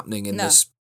what is happening in this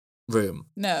room.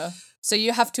 No. So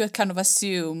you have to kind of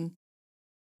assume.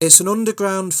 It's an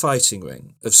underground fighting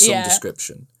ring of some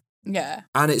description. Yeah.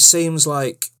 And it seems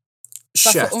like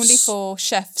chefs. Only for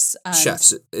chefs and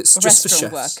It's just for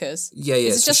chefs. Workers. Yeah.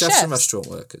 Is it just chefs and restaurant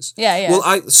workers. Yeah.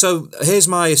 Well, so here's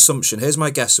my assumption. Here's my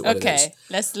guess at what it is. Okay,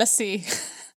 let's see.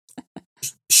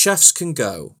 Chefs can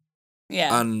go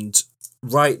and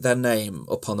write their name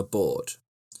up on a board.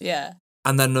 Yeah.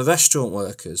 And then the restaurant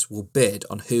workers will bid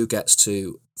on who gets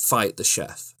to fight the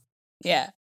chef. Yeah.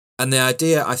 And the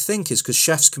idea, I think, is because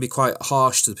chefs can be quite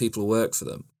harsh to the people who work for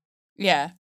them.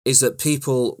 Yeah. Is that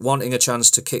people wanting a chance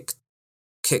to kick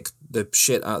the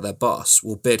shit out of their boss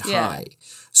will bid high.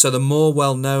 So the more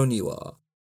well-known you are,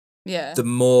 the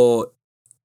more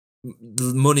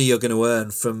money you're going to earn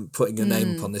from putting your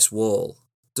name up on this wall.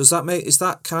 Do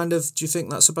you think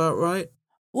that's about right?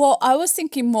 Well, I was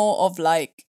thinking more of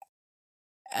like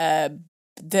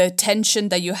the tension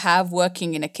that you have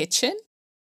working in a kitchen.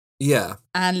 Yeah.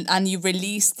 And you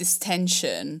release this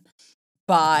tension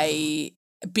by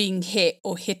being hit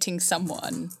or hitting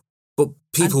someone. But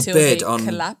people until bid they on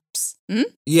collapse.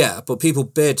 Yeah, but people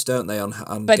bid, don't they,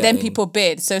 on But then people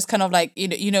bid, so it's kind of like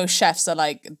chefs are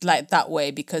like that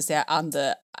way because they're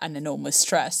under an enormous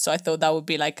stress. So I thought that would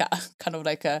be like a kind of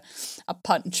like a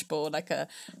punch ball, like a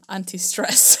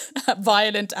anti-stress,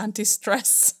 violent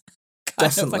anti-stress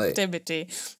kind of activity.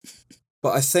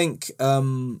 But I think I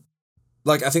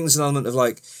think there's an element of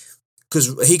like,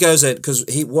 because he goes in,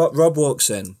 Rob walks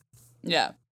in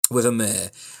with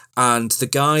Amir, and the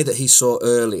guy that he saw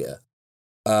earlier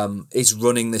is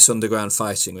running this underground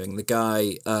fighting ring, the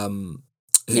guy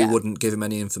who wouldn't give him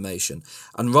any information.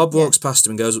 And Rob walks past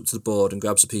him and goes up to the board and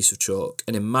grabs a piece of chalk,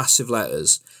 and in massive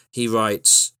letters he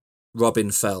writes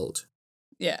Robin Feld.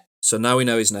 Yeah. So now we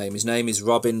know his name. His name is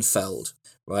Robin Feld,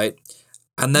 right?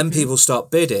 And then people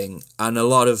start bidding, and a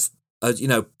lot of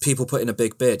people put in a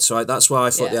big bid. So that's why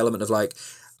I thought the element of like,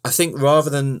 I think rather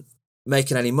than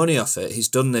making any money off it, he's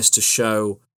done this to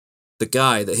show the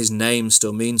guy that his name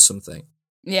still means something.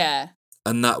 Yeah.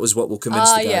 And that was what will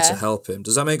convince the guy to help him.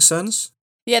 Does that make sense?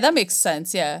 Yeah, that makes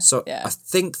sense, yeah. So I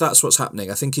think that's what's happening.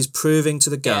 I think he's proving to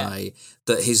the guy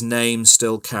that his name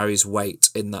still carries weight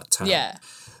in that town. Yeah.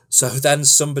 So then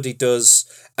somebody does,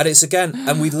 and it's again,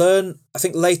 and we learn, I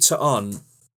think later on,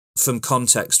 from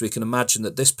context, we can imagine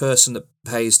that this person that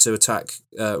pays to attack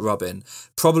Robin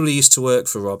probably used to work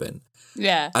for Robin.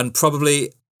 Yeah. And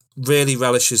probably really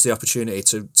relishes the opportunity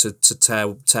to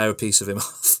tear a piece of him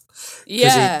off.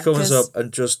 Yeah. Because he comes up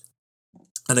and just...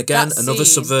 And again, another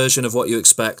subversion of what you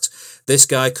expect. This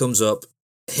guy comes up,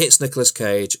 hits Nicolas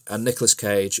Cage, and Nicolas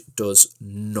Cage does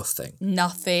nothing.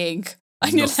 Nothing.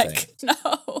 And you're like,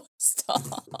 no, stop.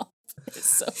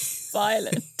 It's so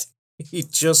violent. He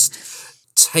just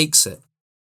takes it.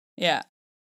 Yeah.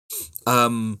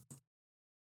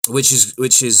 Which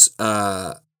is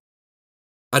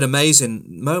an amazing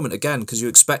moment again, because you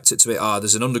expect it to be,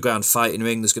 there's an underground fighting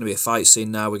ring, there's going to be a fight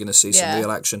scene now, we're going to see some real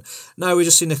action. No, we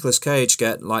just see Nicolas Cage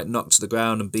get like knocked to the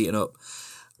ground and beaten up.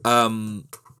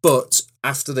 But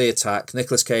after the attack,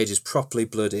 Nicolas Cage is properly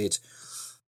bloodied.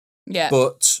 Yeah.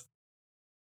 But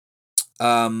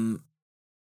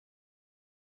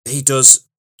he does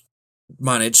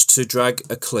manage to drag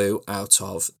a clue out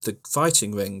of the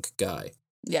fighting ring guy.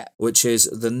 Yeah. Which is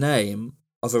the name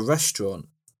of a restaurant.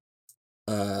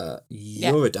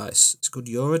 Eurydice. It's called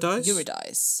Eurydice?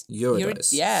 Eurydice.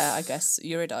 Yeah, I guess.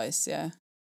 Eurydice, yeah.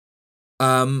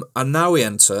 And now we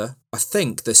enter, I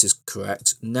think this is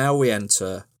correct, now we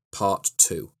enter part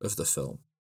 2 of the film.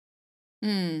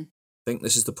 I think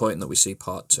this is the point that we see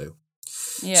part 2.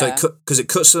 Yeah. So because it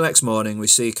cuts to the next morning, we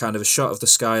see kind of a shot of the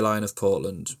skyline of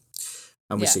Portland,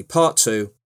 and we see part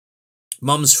 2,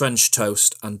 Mom's French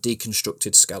toast and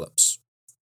deconstructed scallops.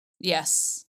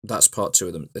 Yes. That's part 2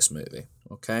 of this movie.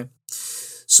 Okay,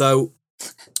 so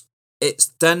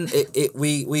it's then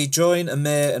we join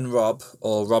Amir and Rob,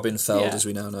 or Robin Feld as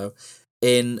we now know,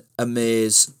 in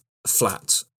Amir's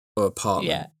flat or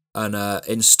apartment, and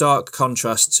in stark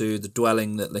contrast to the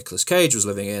dwelling that Nicolas Cage was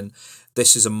living in,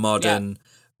 this is a modern,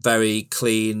 very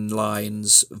clean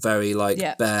lines, very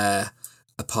bare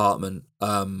apartment.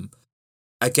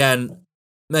 Again,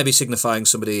 maybe signifying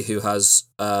somebody who has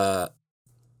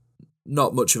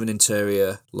not much of an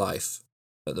interior life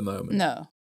at the moment. No.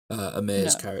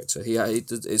 Amir's character.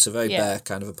 It's a very bare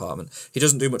kind of apartment. He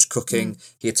doesn't do much cooking.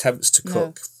 He attempts to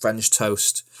cook French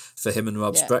toast for him and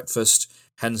Rob's breakfast,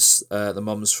 hence the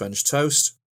Mom's French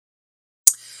toast.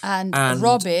 And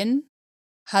Robin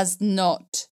has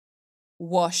not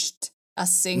washed a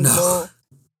single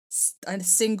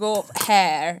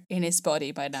hair in his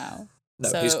body by now. No,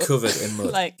 so, he's covered in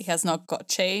mud. Like, he has not got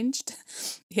changed.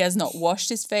 He has not washed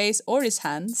his face or his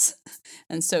hands.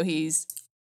 And so there's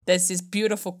this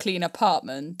beautiful, clean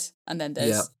apartment. And then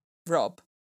there's Rob,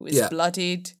 who is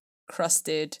bloodied,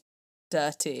 crusted,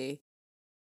 dirty.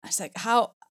 I was like,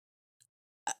 how?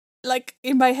 Like,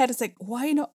 in my head, it's like,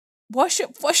 why not? Wash your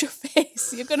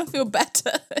face. You're going to feel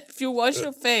better if you wash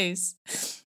your face.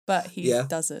 But he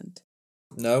doesn't.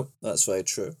 No, that's very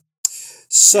true.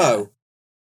 So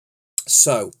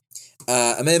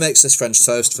Amir makes this French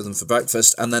toast for them for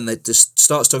breakfast, and then they just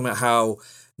starts talking about how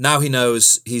now he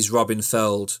knows he's Robin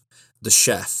Feld, the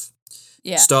chef.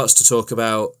 Yeah. Starts to talk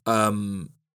about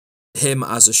him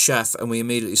as a chef, and we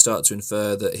immediately start to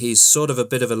infer that he's sort of a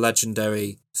bit of a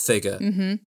legendary figure.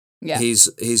 Mm-hmm. Yeah.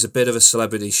 He's a bit of a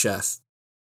celebrity chef.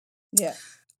 Yeah.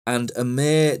 And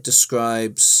Amir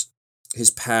describes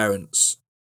his parents.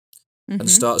 And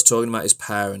starts talking about his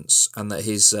parents, and that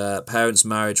his parents'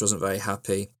 marriage wasn't very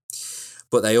happy.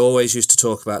 But they always used to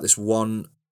talk about this one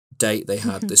date they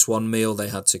had, this one meal they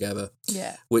had together,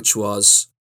 which was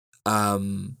a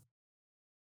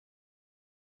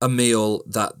meal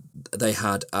that they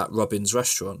had at Robin's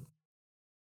restaurant.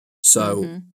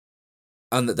 So,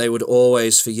 and that they would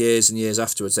always, for years and years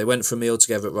afterwards, they went for a meal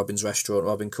together at Robin's restaurant,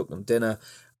 Robin cooked them dinner,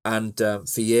 and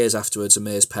for years afterwards,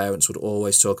 Amir's parents would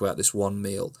always talk about this one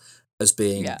meal as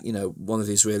being, one of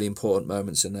these really important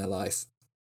moments in their life.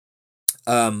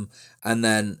 And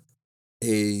then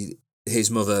his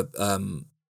mother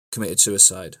committed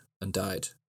suicide and died.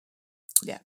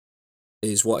 Yeah.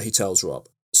 Is what he tells Rob.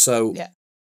 So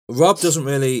Rob doesn't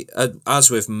really,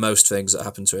 as with most things that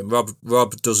happen to him,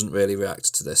 Rob doesn't really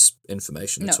react to this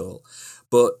information at all.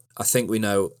 But I think we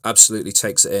know absolutely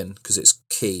takes it in because it's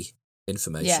key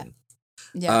information.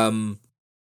 Yeah.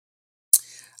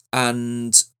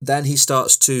 And then he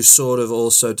starts to sort of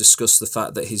also discuss the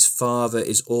fact that his father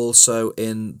is also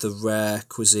in the rare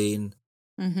cuisine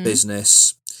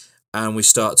business. And we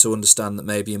start to understand that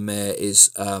maybe Amir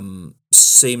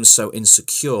seems so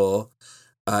insecure,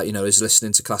 is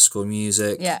listening to classical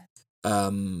music. Yeah.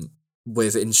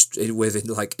 With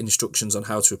instructions on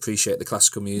how to appreciate the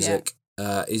classical music.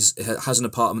 Has an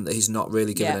apartment that he's not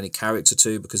really given any character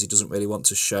to because he doesn't really want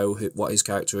to show what his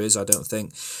character is, I don't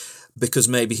think. Because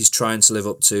maybe he's trying to live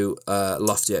up to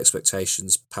lofty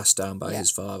expectations passed down by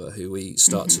his father, who we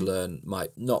start to learn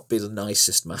might not be the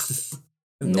nicest man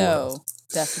in the world.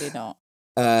 Definitely not.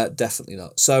 Definitely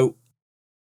not. So,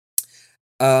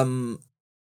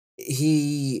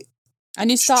 he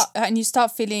and you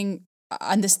start feeling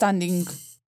understanding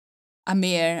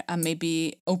Amir and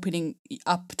maybe opening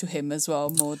up to him as well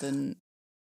more than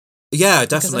definitely.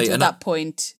 Because until that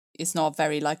point, it's not a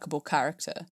very likable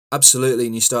character. Absolutely,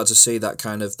 and you start to see that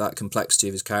complexity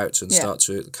of his character and start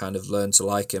to kind of learn to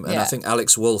like him. And I think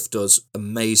Alex Wolff does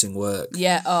amazing work.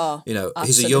 Yeah,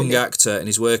 he's a young actor and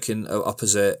he's working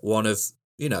opposite one of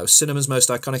cinema's most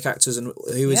iconic actors, and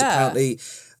who is Yeah. apparently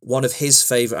one of his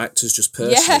favourite actors just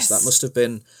personally. Yes. So that must have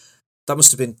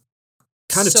been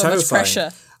kind of so terrifying. much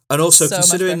pressure. And also So much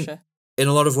considering pressure. in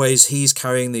a lot of ways he's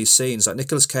carrying these scenes. Like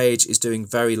Nicolas Cage is doing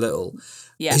very little.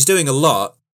 Yeah. He's doing a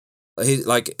lot.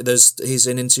 He's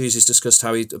in interviews, he's discussed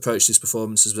how he approached his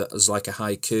performance as like a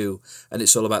haiku, and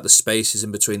it's all about the spaces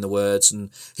in between the words, and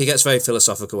he gets very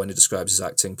philosophical when he describes his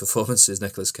acting performances,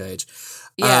 Nicolas Cage.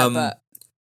 Yeah, but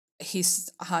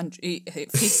he's 100.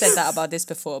 If he said that about this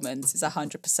performance, is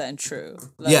 100% true.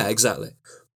 Like, Yeah, exactly.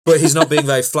 But he's not being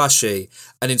very flashy,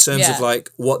 and in terms of Yeah.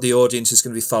 like what the audience is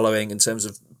going to be following in terms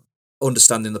of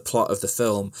understanding the plot of the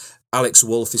film, Alex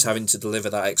Wolff is having to deliver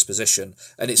that exposition,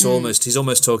 and it's he's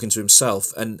almost talking to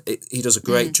himself, and he does a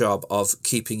great job of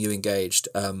keeping you engaged.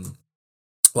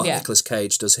 While Yeah. Nicolas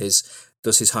Cage does his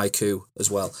haiku as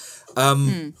well.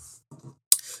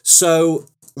 So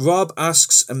Rob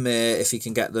asks Amir if he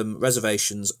can get them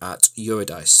reservations at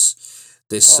Eurydice.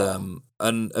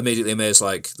 And immediately Amir's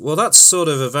like, well, that's sort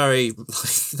of a very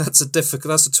that's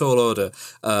a tall order,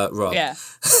 Rob. Yeah.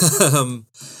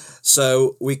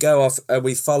 So we go off and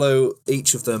we follow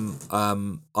each of them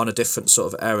on a different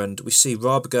sort of errand. We see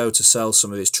Rob go to sell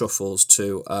some of his truffles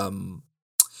to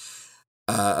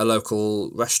a local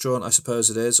restaurant, I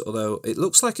suppose it is, although it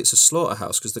looks like it's a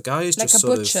slaughterhouse because the guy is Like just a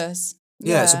sort butcher's. of...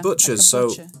 Yeah, it's a butcher's, so...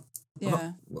 butcher.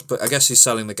 Yeah. But I guess he's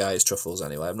selling the guy his truffles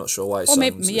anyway. I'm not sure why he's Or selling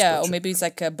maybe them to this or butcher. maybe it's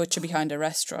like a butcher behind a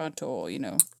restaurant, or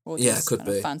all Yeah, this could kind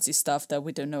of be. fancy stuff that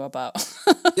we don't know about.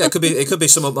 Yeah, it could be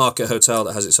some upmarket hotel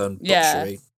that has its own Yeah.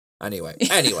 butchery.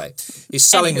 Anyway, he's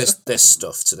selling this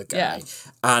stuff to the guy, Yeah.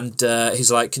 and he's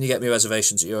like, "Can you get me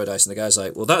reservations at Eurydice?" And the guy's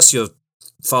like, "Well, that's your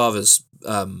father's.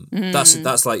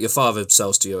 That's like your father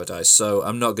sells to Eurydice, so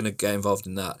I'm not going to get involved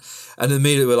in that." And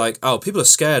immediately we're like, "Oh, people are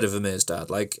scared of Amir's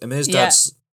dad. Like Amir's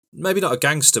dad's maybe not a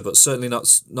gangster, but certainly not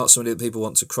somebody that people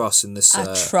want to cross in this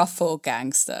A truffle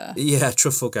gangster. Yeah,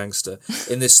 truffle gangster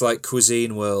in this like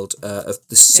cuisine world of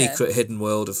the secret hidden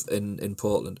world in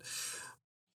Portland."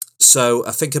 So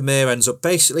I think Amir ends up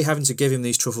basically having to give him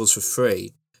these truffles for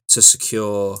free to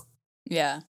secure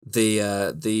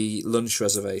the lunch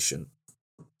reservation.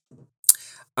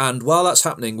 And while that's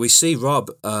happening, we see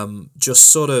Rob just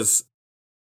sort of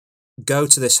go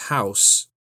to this house,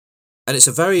 and it's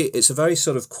a very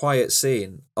sort of quiet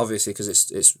scene, obviously because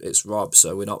it's Rob,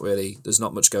 so there's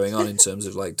not much going on in terms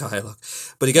of like dialogue.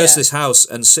 But he goes to this house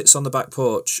and sits on the back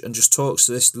porch and just talks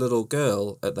to this little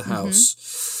girl at the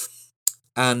house.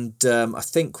 And I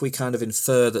think we kind of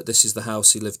infer that this is the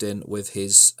house he lived in with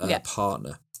his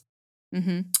partner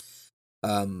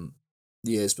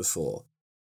years before.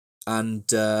 And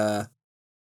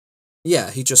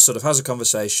he just sort of has a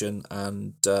conversation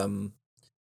and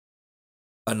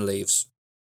leaves.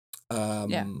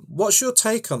 What's your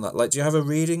take on that? Like, do you have a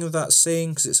reading of that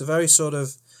scene? Because it's a very sort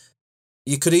of...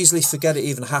 You could easily forget it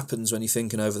even happens when you're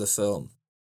thinking over the film.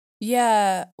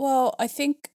 Yeah, well, I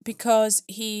think because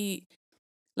he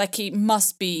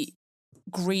must be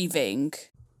grieving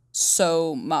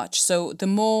so much. So the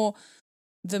more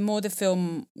the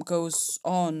film goes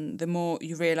on, the more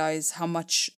you realize how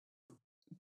much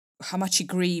he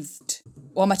grieved,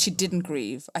 or how much he didn't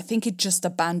grieve. I think he just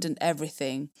abandoned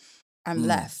everything and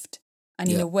left. And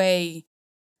in a way,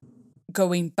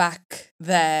 going back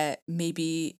there,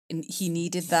 maybe he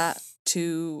needed that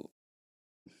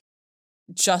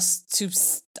just to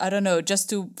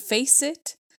face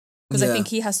it. Because I think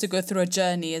he has to go through a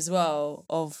journey as well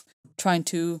of trying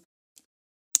to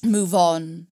move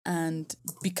on and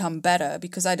become better.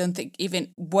 Because I don't think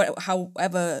even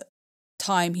however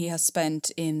time he has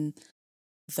spent in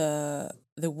the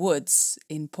woods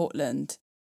in Portland,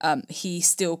 he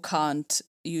still can't.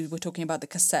 You were talking about the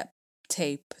cassette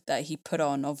tape that he put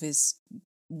on of his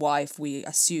wife. We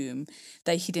assume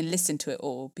that he didn't listen to it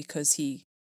all because he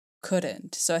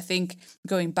couldn't. So I think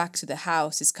going back to the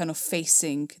house is kind of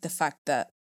facing the fact that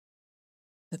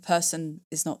the person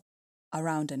is not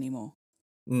around anymore.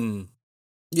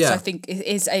 Yeah. So I think it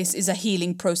is a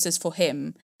healing process for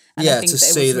him. And I think to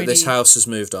see that this house has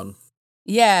moved on.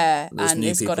 Yeah, There's and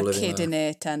it's got a kid there. in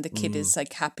it, and the kid is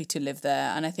like happy to live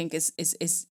there, and I think it's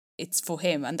for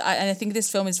him, and I think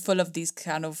this film is full of these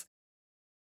kind of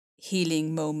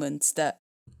healing moments that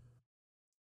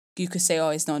you could say, oh,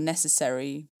 it's not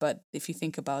necessary, but if you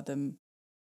think about them,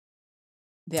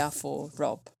 they are for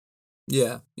Rob.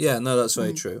 Yeah, no, that's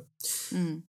very true.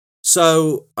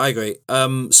 So I agree.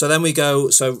 So then we go.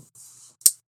 So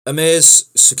Amir's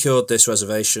secured this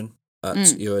reservation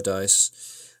at Eurydice.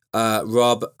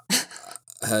 Rob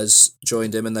has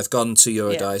joined him, and they've gone to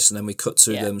Eurydice, and then we cut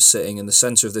to them sitting in the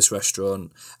centre of this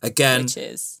restaurant again. Which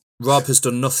is... Rob has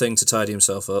done nothing to tidy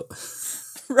himself up.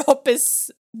 Rob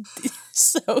is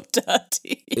so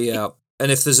dirty. Yeah.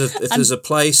 And if there's a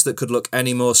place that could look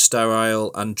any more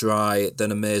sterile and dry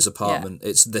than Amir's apartment,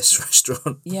 it's this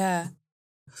restaurant. Yeah.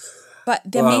 But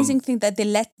the amazing thing that they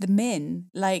let them in,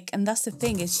 like, and that's the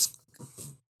thing is,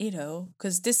 you know,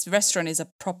 because this restaurant is a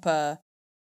proper.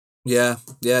 Yeah,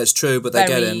 it's true, but they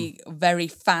get in. Very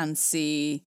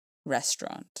fancy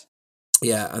restaurant.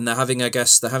 Yeah, and they're having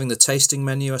the tasting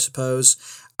menu, I suppose.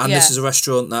 And this is a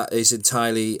restaurant that is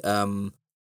entirely, and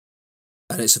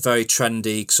it's a very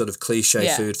trendy sort of cliche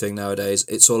food thing nowadays.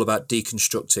 It's all about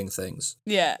deconstructing things.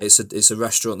 Yeah. It's a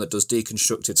restaurant that does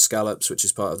deconstructed scallops, which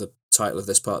is part of the title of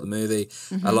this part of the movie,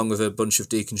 along with a bunch of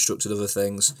deconstructed other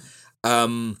things.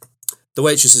 The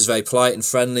waitress is very polite and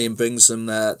friendly and brings them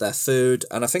their food.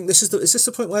 And I think is this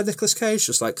the point where Nicolas Cage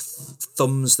just like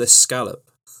thumbs this scallop?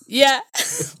 Yeah.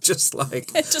 just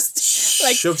like like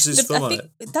shoves his thumb on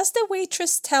it. Does the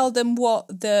waitress tell them what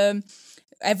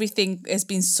everything has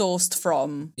been sourced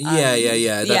from? Yeah.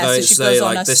 So she goes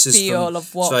on a spiel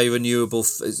of what. It's very renewable,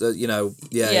 you know.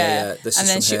 Yeah. This and is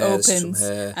then from she here, opens, this is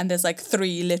from here. and there's like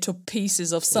 3 little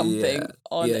pieces of something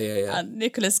on it. Yeah. And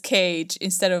Nicolas Cage,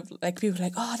 instead of like people are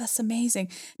like, oh, that's amazing.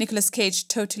 Nicolas Cage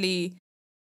totally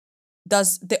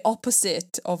does the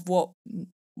opposite of what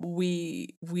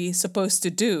we're supposed to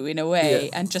do in a way,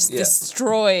 and just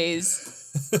destroys.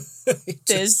 He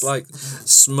just like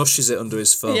smushes it under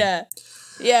his thumb.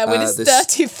 Yeah, with his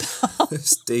dirty thumb.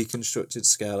 This deconstructed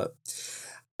scallop.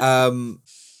 And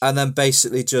then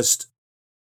basically just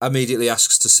immediately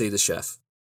asks to see the chef.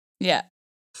 Yeah.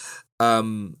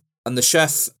 And the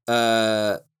chef,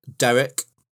 Derek,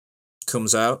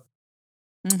 comes out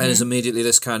and is immediately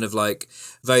this kind of like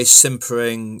very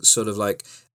simpering sort of like,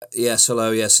 yes,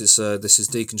 hello, yes, it's this is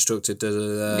deconstructed,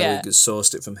 we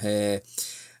sourced it from here.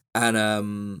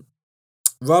 And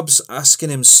Rob's asking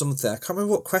him something. I can't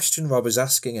remember what question Rob is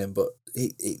asking him, but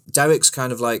Derek's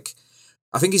kind of like,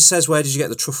 I think he says, where did you get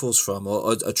the truffles from?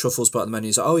 Or are truffles part of the menu?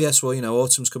 He's like, oh yes, well, you know,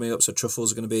 autumn's coming up, so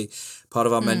truffles are going to be part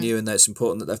of our menu, and that it's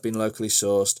important that they've been locally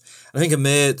sourced. And I think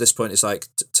Amir at this point is like,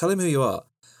 tell him who you are.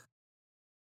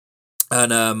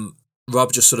 And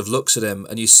Rob just sort of looks at him,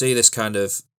 and you see this kind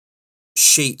of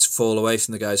sheet fall away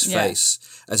from the guy's face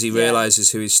as he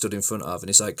realises who he's stood in front of, and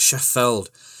he's like, Chef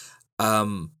Feld.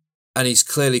 And he's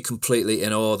clearly completely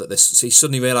in awe that he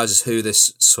suddenly realises who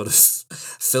this sort of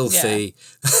filthy,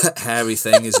 hairy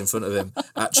thing is in front of him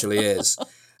actually is.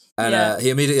 And he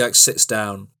immediately like sits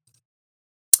down,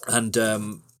 and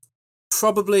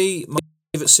probably my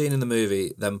favourite scene in the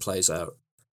movie then plays out.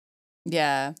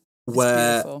 Yeah.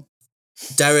 Where beautiful.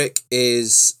 Derek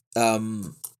is,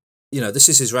 you know, this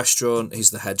is his restaurant,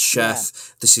 he's the head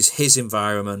chef, this is his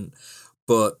environment,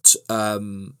 but...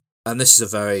 and this is a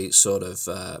very sort of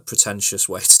pretentious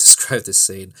way to describe this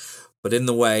scene, but in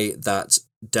the way that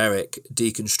Derek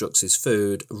deconstructs his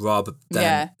food, Rob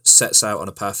then sets out on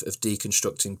a path of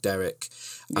deconstructing Derek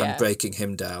and breaking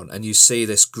him down. And you see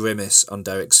this grimace on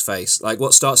Derek's face. Like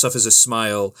what starts off as a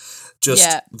smile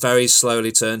just very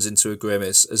slowly turns into a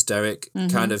grimace as Derek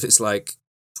kind of is like,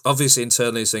 obviously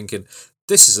internally is thinking,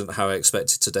 this isn't how I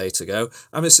expected today to go.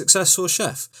 I'm a successful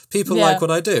chef. People like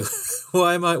what I do.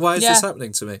 Why is this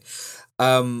happening to me?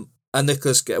 And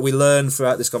we learn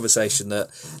throughout this conversation that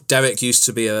Derek used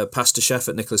to be a pasta chef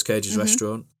at Nicolas Cage's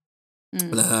restaurant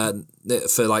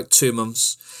for like 2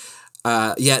 months.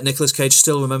 Yet Nicolas Cage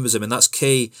still remembers him, and that's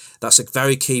key. That's a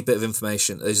very key bit of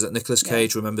information, is that Nicolas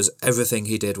Cage remembers everything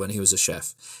he did when he was a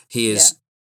chef. He is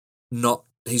not,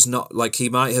 he's not, like, he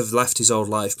might have left his old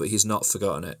life, but he's not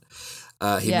forgotten it.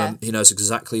 He knows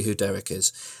exactly who Derek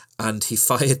is, and he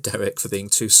fired Derek for being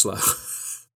too slow.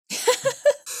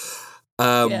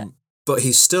 But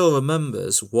he still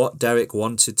remembers what Derek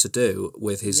wanted to do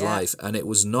with his life, and it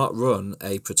was not run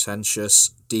a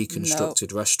pretentious,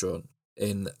 deconstructed restaurant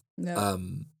in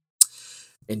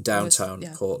downtown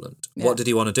Portland. What did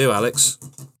he want to do, Alex?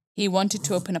 He wanted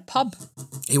to open a pub.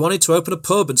 He wanted to open a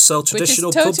pub and sell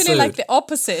traditional pub food. Which is totally like the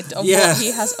opposite of what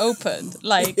he has opened.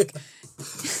 Like...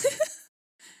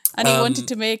 And he wanted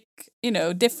to make,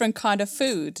 different kind of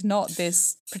food, not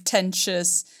this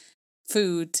pretentious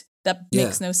food that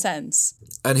makes no sense.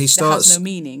 And that has no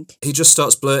meaning. He just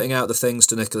starts blurting out the things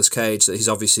to Nicolas Cage that he's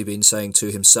obviously been saying to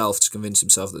himself to convince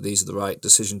himself that these are the right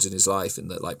decisions in his life,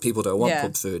 and that, like, people don't want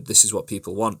pub food. This is what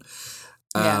people want.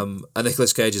 And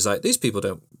Nicolas Cage is like, these people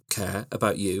don't care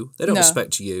about you. They don't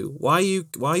respect you. Why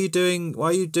are you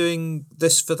doing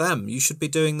this for them? You should be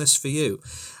doing this for you.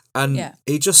 And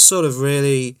he just sort of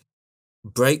really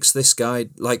breaks this guy.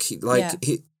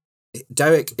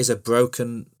 Derek is a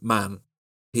broken man.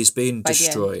 He's been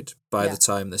destroyed by the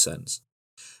time this ends.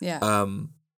 Yeah.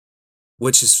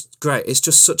 which is great. It's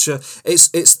just such a it's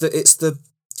the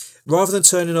rather than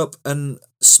turning up and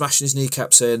smashing his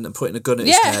kneecaps in and putting a gun at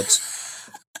his head,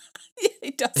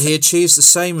 he does. he achieves the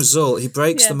same result. He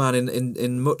breaks Yeah. the man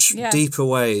in much Yeah. deeper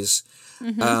ways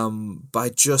by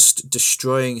just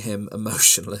destroying him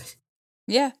emotionally.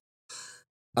 Yeah.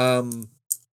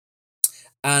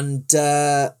 And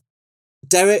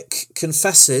Derek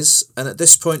confesses, and at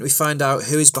this point we find out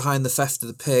who is behind the theft of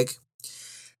the pig.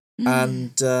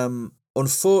 And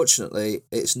unfortunately,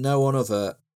 it's no one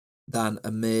other than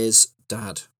Amir's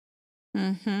dad.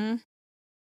 Mm-hmm.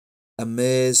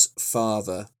 Amir's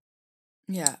father,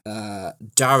 Yeah.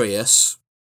 Darius.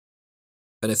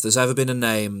 And if there's ever been a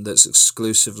name that's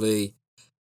exclusively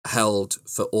held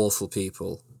for awful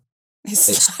people,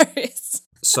 It's Darius.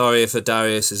 sorry if a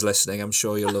Darius is listening, I'm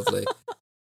sure you're lovely.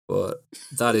 But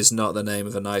that is not the name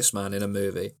of a nice man in a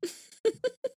movie.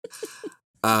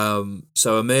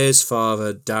 So Amir's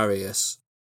father, Darius,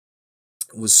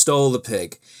 stole the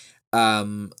pig.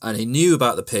 And he knew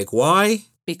about the pig. Why?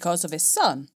 Because of his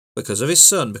son. Because of his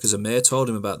son, because Amir told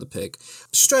him about the pig.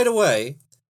 Straight away,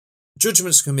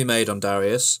 judgments can be made on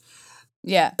Darius.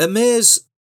 Yeah.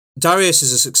 Darius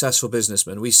is a successful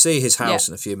businessman. We see his house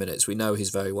Yeah. in a few minutes. We know he's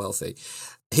very wealthy.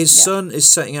 His son is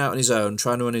setting out on his own,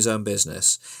 trying to run his own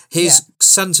business. His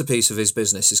centerpiece of his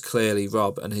business is clearly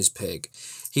Rob and his pig.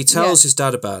 He tells his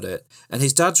dad about it, and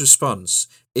his dad's response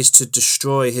is to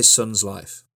destroy his son's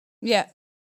life. Yeah.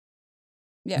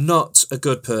 Yeah. Not a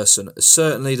good person.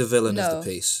 Certainly the villain of No. the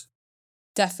piece.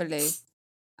 Definitely.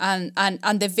 And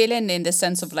the villain in the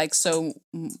sense of like, so,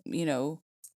 you know,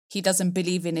 he doesn't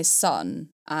believe in his son,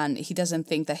 and he doesn't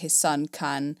think that his son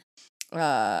can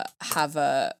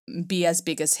be as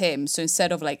big as him. So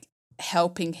instead of like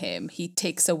helping him, he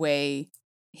takes away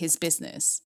his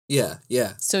business. Yeah,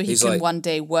 yeah. So he He's can like, one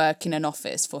day work in an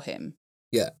office for him.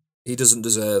 yeah, he doesn't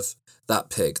deserve that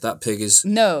pig. That pig is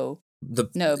No,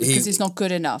 because he's not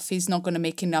good enough. He's not going to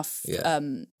make enough. Yeah.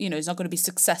 He's not going to be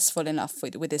successful enough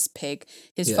with his pig.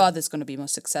 His Yeah. father's going to be more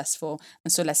successful,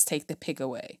 and so let's take the pig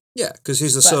away. Yeah, because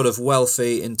he's a sort of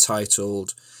wealthy,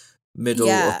 entitled, middle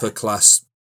upper class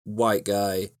white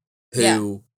guy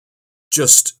who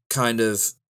just kind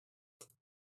of,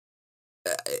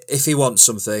 if he wants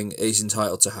something, he's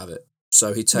entitled to have it.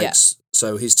 So he takes.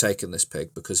 So he's taken this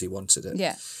pig because he wanted it.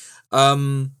 Yeah.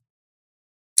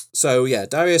 So yeah,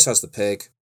 Darius has the pig,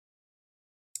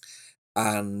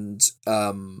 and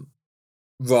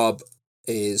Rob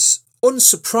is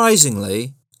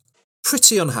unsurprisingly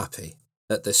pretty unhappy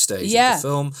at this stage of the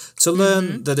film to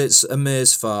learn that it's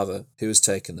Amir's father who has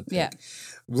taken the pig. Yeah.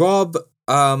 Rob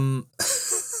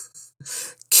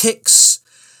kicks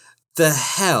the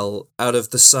hell out of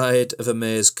the side of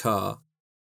Amir's car.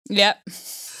 Yeah.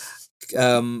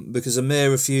 Because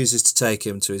Amir refuses to take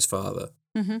him to his father.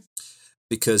 Mm-hmm.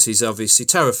 Because he's obviously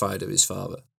terrified of his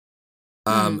father.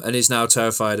 And he's now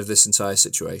terrified of this entire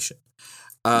situation.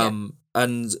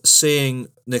 And seeing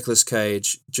Nicolas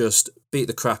Cage just beat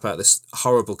the crap out of this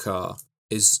horrible car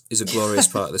is a glorious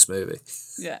part of this movie.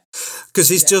 Yeah. Because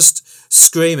he's just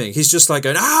screaming. He's just like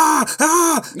going,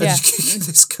 ah! And Yeah. he's kicking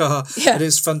this car. Yeah. And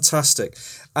it's fantastic.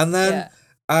 And then,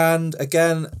 and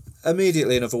again,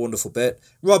 immediately another wonderful bit.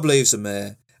 Rob leaves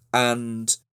Amir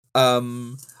and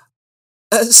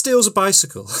steals a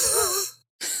bicycle.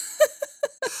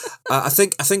 I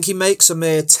think he makes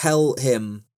Amir tell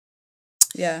him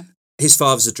his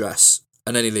father's address,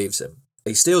 and then he leaves him.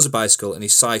 He steals a bicycle and he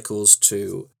cycles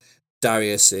to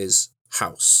Darius's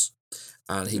house,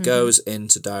 and he goes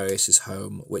into Darius's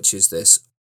home, which is this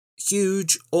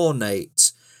huge,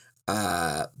 ornate,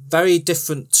 very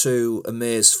different to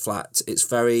Amir's flat. It's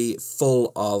very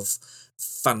full of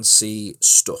fancy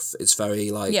stuff. It's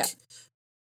very like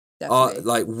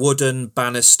like wooden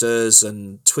banisters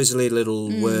and twizzly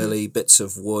little whirly bits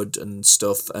of wood and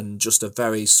stuff, and just a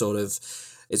very sort of,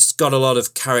 it's got a lot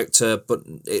of character, but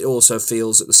it also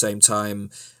feels at the same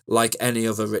time like any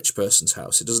other rich person's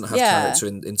house. It doesn't have character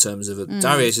in terms of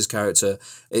Darius's character.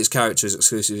 Its character is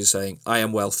exclusively saying, I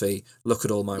am wealthy, look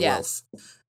at all my wealth.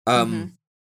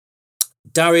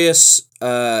 Darius,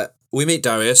 we meet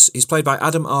Darius. He's played by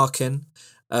Adam Arkin,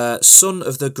 son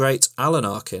of the great Alan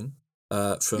Arkin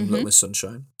from Little Miss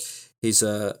Sunshine. He's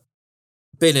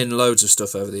been in loads of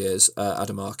stuff over the years,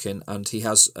 Adam Arkin, and he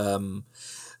has,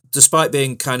 despite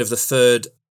being kind of the third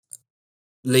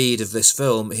lead of this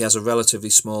film, he has a relatively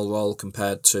small role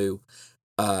compared to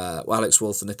Alex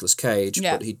Wolff and Nicolas Cage,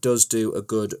 but he does do a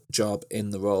good job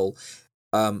in the role.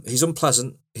 He's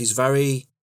unpleasant. He's very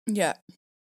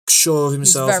sure of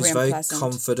himself. He's very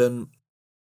confident.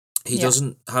 He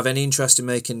doesn't have any interest in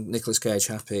making Nicolas Cage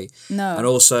happy. No. And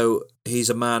also, he's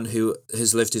a man who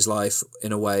has lived his life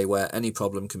in a way where any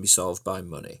problem can be solved by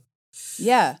money.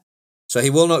 Yeah. So he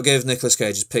will not give Nicolas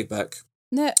Cage his pig back.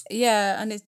 No. Yeah,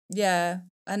 and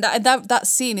that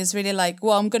scene is really like,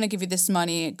 well, I'm gonna give you this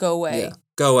money, go away. Yeah.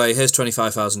 Go away. Here's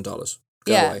 $25,000.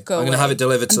 Go away. Go I'm going to have it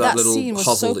delivered to and that little scene was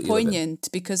hovel so that you live in. poignant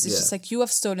because it's just like you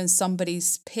have stolen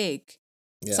somebody's pig,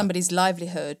 somebody's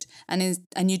livelihood, and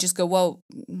you just go, well,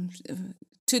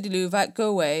 toodaloo, go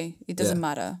away. It doesn't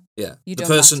matter. Yeah, you the don't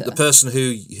person matter. the person who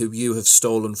you have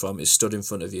stolen from is stood in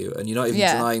front of you, and you're not even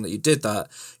denying that you did that.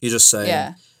 You're just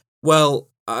saying, well,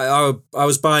 I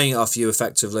was buying it off you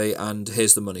effectively, and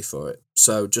here's the money for it.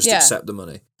 So just accept the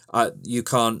money. You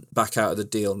can't back out of the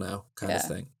deal now, kind of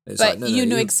thing. It's but like, you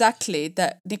know exactly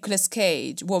that Nicolas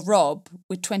Cage, well, Rob,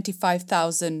 with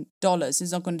 $25,000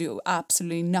 is not going to do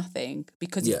absolutely nothing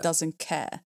because he doesn't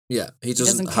care. Yeah, he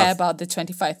doesn't care about the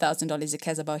 $25,000. He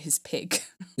cares about his pig.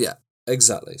 Yeah,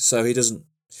 exactly. So he doesn't.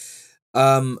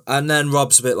 And then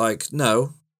Rob's a bit like,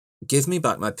 no, give me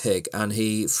back my pig, and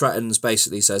he threatens,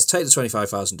 basically says, take the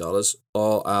 $25,000,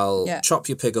 or I'll chop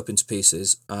your pig up into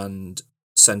pieces and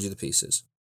send you the pieces.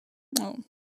 Oh.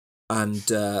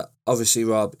 And obviously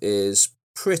Rob is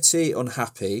pretty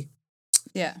unhappy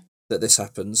that this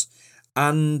happens.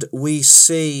 And we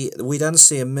then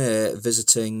see Amir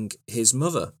visiting his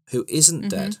mother, who isn't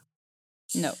dead.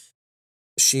 No.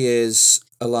 She is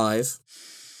alive.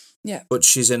 Yeah. But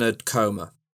she's in a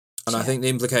coma. And I think the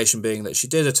implication being that she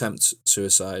did attempt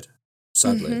suicide,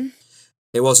 sadly.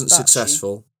 It wasn't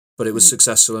successful, but it was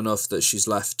successful enough that she's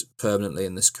left permanently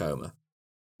in this coma.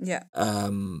 Yeah.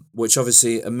 Which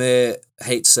obviously Amir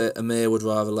hates it. Amir would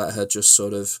rather let her just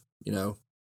sort of,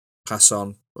 pass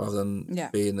on rather than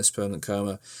be in this permanent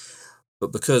coma.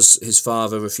 But because his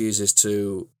father refuses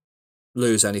to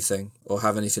lose anything or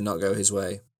have anything not go his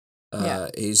way,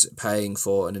 he's paying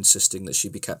for and insisting that she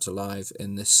be kept alive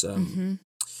in this in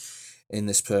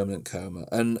this permanent coma.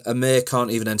 And Amir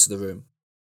can't even enter the room.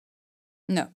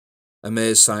 No.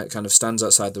 Amir kind of stands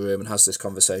outside the room and has this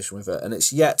conversation with her. And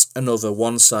it's yet another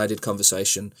one-sided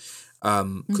conversation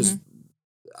because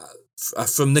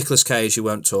from Nicolas Cage, who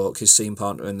won't talk, his scene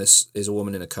partner in this is a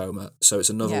woman in a coma. So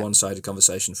it's another one-sided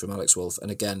conversation from Alex Wolff.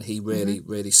 And again, he really,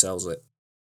 really sells it.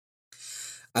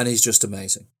 And he's just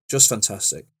amazing. Just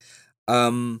fantastic.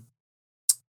 And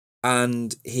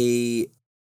he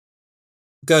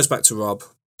goes back to Rob,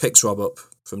 picks Rob up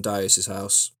from Darius's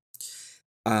house.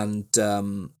 And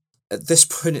at this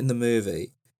point in the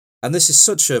movie, and this is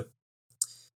such a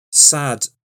sad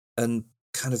and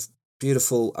kind of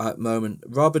beautiful moment,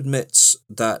 Rob admits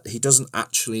that he doesn't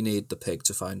actually need the pig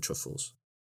to find truffles.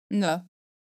 No.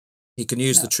 He can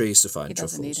use the trees to find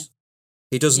truffles.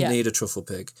 He doesn't need a truffle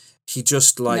pig. He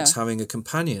just likes having a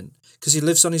companion because he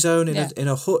lives on his own in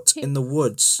a hut in the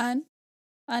woods.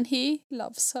 And he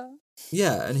loves her.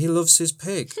 Yeah, and he loves his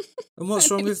pig. And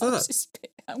what's wrong with that? His pig.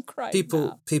 I'm crying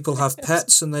People have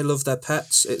pets and they love their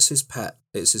pets. It's his pet.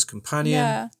 It's his companion.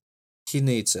 Yeah. He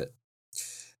needs it.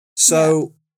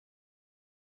 So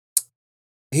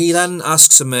he then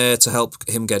asks Amir to help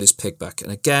him get his pig back.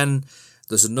 And again,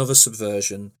 there's another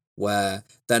subversion where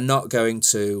they're not going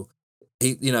to...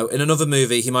 in another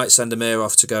movie, he might send Amir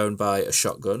off to go and buy a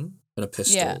shotgun and a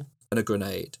pistol and a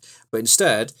grenade. But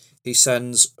instead, he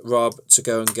sends Rob to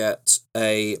go and get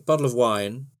a bottle of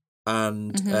wine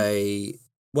and a...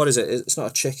 What is it? It's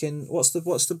not a chicken. What's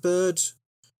the bird?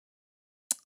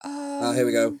 Here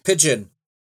we go. Pigeon.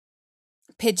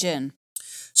 Pigeon.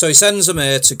 So he sends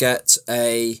Amir to get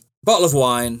a bottle of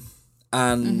wine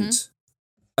and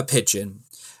a pigeon.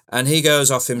 And he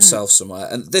goes off himself somewhere.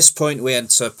 And at this point, we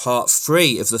enter part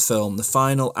 3 of the film, the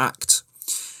final act.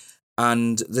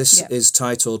 And this is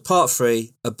titled Part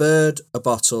 3, A Bird, a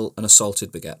Bottle, and a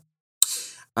Salted Baguette.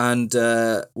 And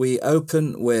we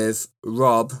open with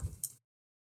Rob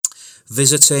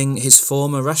visiting his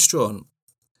former restaurant.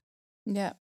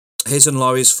 Yeah. His and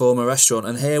Laurie's former restaurant.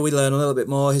 And here we learn a little bit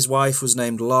more. His wife was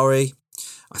named Laurie.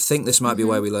 I think this might be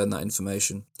where we learn that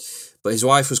information. But his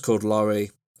wife was called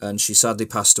Laurie, and she sadly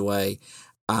passed away.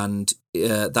 And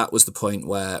that was the point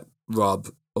where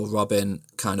Robin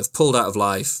kind of pulled out of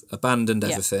life, abandoned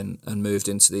everything, and moved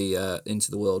into the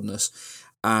wilderness.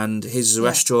 And his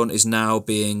restaurant is now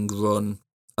being run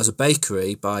as a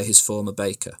bakery by his former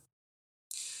baker.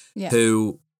 Yeah.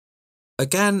 Who,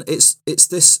 again, it's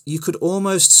this. You could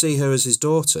almost see her as his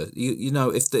daughter.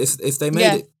 If they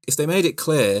made it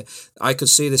clear, I could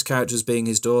see this character as being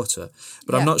his daughter.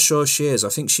 But I'm not sure she is. I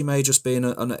think she may just be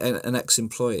an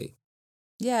ex-employee.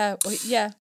 Yeah,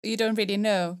 you don't really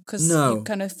know because you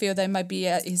kind of feel they might be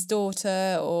his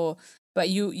daughter, but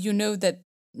you know that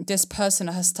this person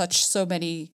has touched so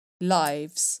many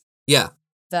lives Yeah.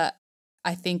 that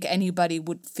I think anybody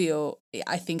would feel.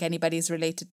 I think anybody is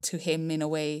related to him in a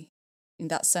way, in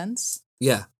that sense.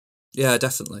 Yeah. Yeah,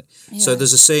 definitely. So Yeah.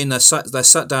 there's a scene, they're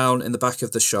sat down in the back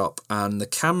of the shop, and the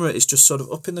camera is just sort of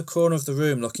up in the corner of the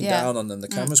room looking Yeah. down on them. The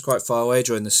camera's quite far away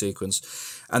during the sequence.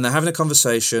 And they're having a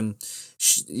conversation.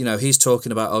 He's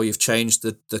talking about, oh, you've changed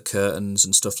the curtains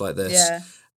and stuff like this. Yeah.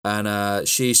 And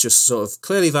she's just sort of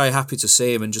clearly very happy to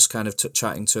see him and just kind of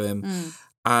chatting to him.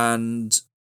 And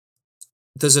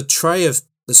there's a tray of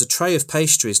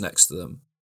pastries next to them.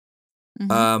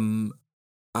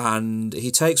 And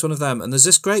he takes one of them, and there's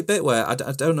this great bit where I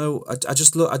don't know,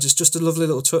 just a lovely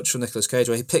little touch from Nicolas Cage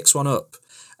where he picks one up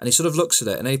and he sort of looks at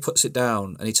it and then he puts it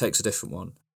down and he takes a different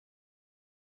one.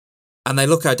 And they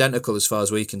look identical as far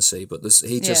as we can see, but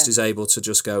he just is able to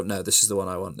just go, no, this is the one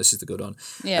I want, this is the good one.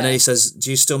 Yeah. And then he says, do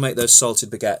you still make those salted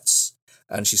baguettes?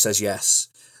 And she says yes.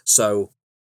 So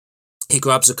he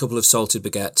grabs a couple of salted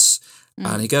baguettes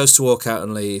and he goes to walk out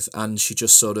and leave, and she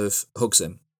just sort of hugs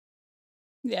him.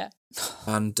 Yeah.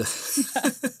 And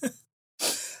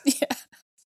Yeah.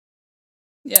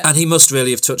 Yeah. and he must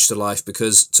really have touched a life,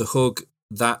 because to hug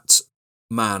that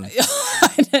man,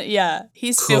 Yeah,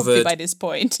 he's filthy covered- by this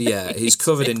point. yeah, he's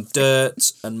covered in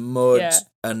dirt and mud Yeah.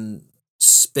 and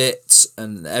spit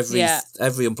and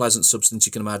every unpleasant substance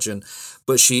you can imagine.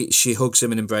 But she hugs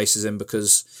him and embraces him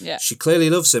because Yeah. she clearly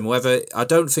loves him. Whether, I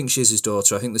don't think she's his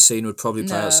daughter. I think the scene would probably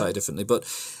play No. out slightly differently, but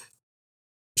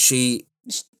she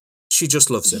just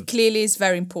loves He him. clearly is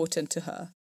very important to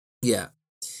her. Yeah.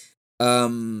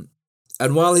 And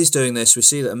while he's doing this, we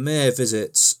see that Amir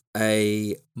visits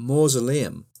a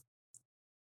mausoleum.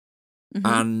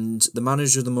 And the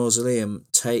manager of the mausoleum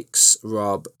takes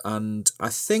Rob, and I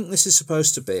think this is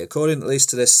supposed to be, according at least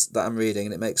to this that I'm reading,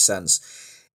 and it makes sense,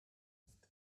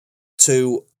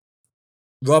 to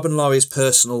Rob and Laurie's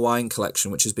personal wine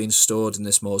collection, which has been stored in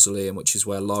this mausoleum, which is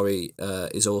where Laurie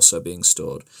is also being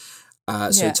stored.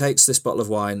 So he takes this bottle of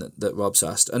wine that Rob's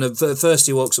asked. And at first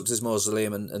he walks up to this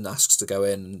mausoleum and asks to go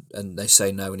in, and they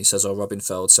say no. And he says, oh, Robin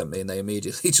Feld sent me. And they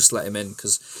immediately just let him in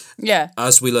because,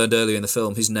 as we learned earlier in the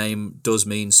film, his name does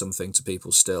mean something to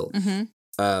people still,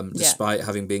 despite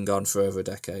having been gone for over a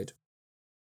decade.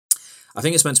 I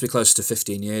think it's meant to be closer to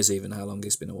 15 years even, how long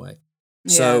he's been away.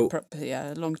 So,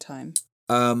 a long time.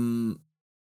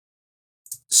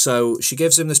 So she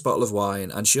gives him this bottle of wine,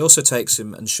 and she also takes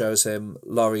him and shows him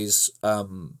Laurie's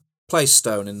place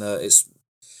stone it's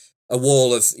a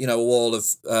wall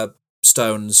of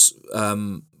stones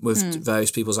with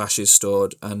various people's ashes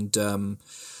stored, and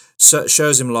so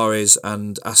shows him Laurie's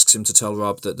and asks him to tell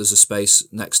Rob that there's a space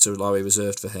next to Laurie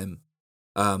reserved for him.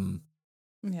 And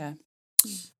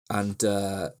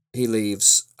he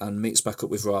leaves and meets back up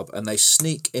with Rob, and they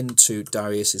sneak into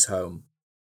Darius's home.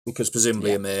 Because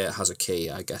presumably Amir has a key,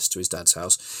 I guess, to his dad's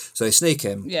house. So they sneak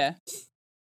in. Yeah.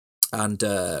 And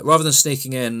rather than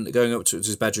sneaking in, going up to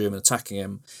his bedroom and attacking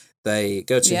him, they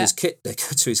go to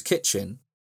his kitchen.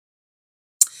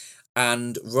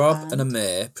 And Rob and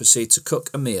Amir proceed to cook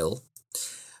a meal,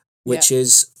 which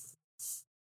is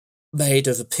made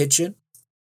of a pigeon,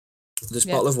 this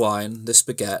bottle of wine, this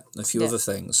baguette, and a few other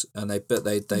things. And they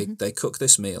cook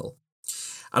this meal.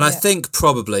 And I think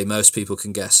probably most people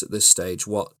can guess at this stage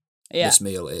what this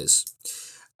meal is.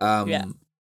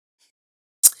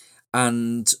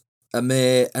 And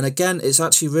Amir, and again, it's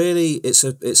actually really it's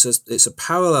a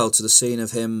parallel to the scene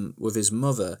of him with his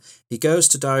mother. He goes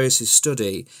to Darius's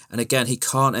study, and again, he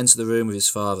can't enter the room with his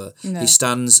father. No. He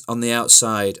stands on the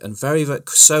outside, and very, very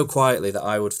so quietly that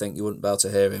I would think you wouldn't be able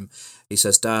to hear him. He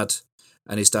says, "Dad,"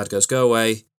 and his dad goes, "Go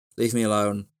away, leave me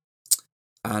alone,"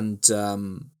 and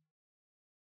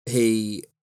he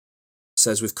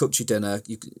says, "We've cooked you dinner.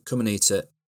 You come and eat it."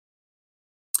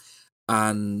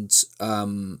 And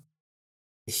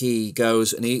he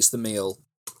goes and he eats the meal.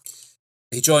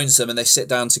 He joins them and they sit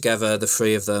down together, the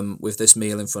three of them, with this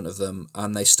meal in front of them,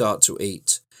 and they start to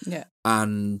eat. Yeah.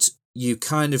 And you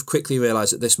kind of quickly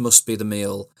realise that this must be the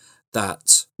meal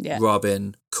that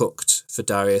Robin cooked for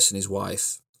Darius and his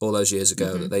wife all those years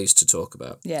ago that they used to talk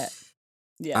about. Yeah.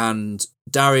 Yeah. And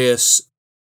Darius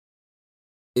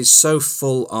is so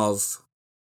full of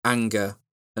anger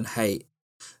and hate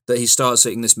that he starts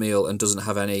eating this meal and doesn't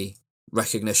have any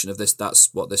recognition of this.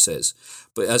 That's what this is.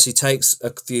 But as he takes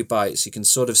a few bites, you can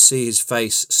sort of see his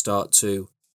face start to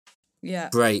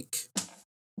break.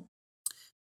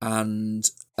 And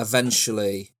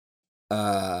eventually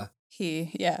he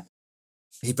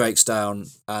breaks down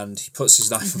and he puts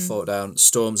his knife and fork down,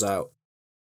 storms out,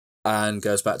 and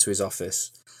goes back to his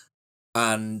office.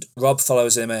 And Rob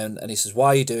follows him in and he says, "Why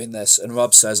are you doing this?" And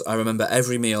Rob says, "I remember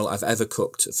every meal I've ever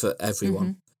cooked for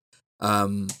everyone."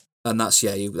 And that's,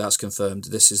 that's confirmed.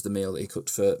 This is the meal that he cooked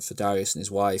for Darius and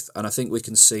his wife. And I think we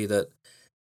can see that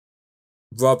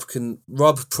Rob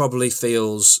probably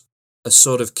feels a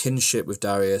sort of kinship with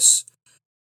Darius,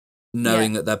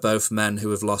 knowing that they're both men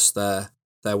who have lost their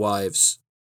wives.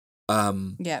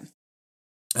 And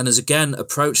has again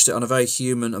approached it on a very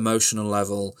human, emotional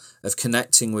level of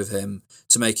connecting with him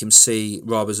to make him see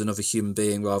Rob as another human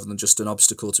being rather than just an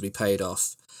obstacle to be paid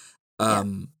off.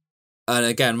 And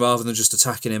again, rather than just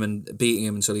attacking him and beating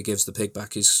him until he gives the pig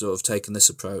back, he's sort of taken this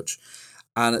approach.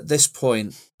 And at this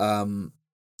point, the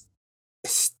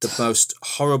most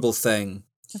horrible thing,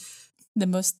 the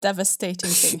most devastating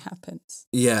thing happens.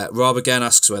 Yeah, Rob again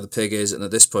asks where the pig is, and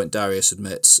at this point, Darius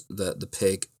admits that the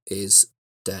pig is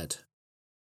dead.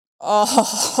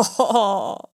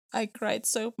 Oh, I cried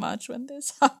so much when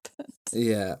this happened.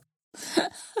 Yeah.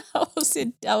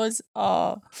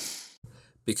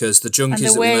 Because the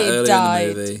junkies that we met earlier in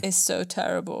the movie is so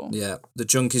terrible. Yeah, the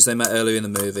junkies they met earlier in the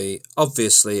movie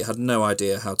obviously had no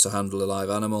idea how to handle a live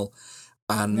animal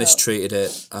and mistreated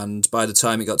it. And by the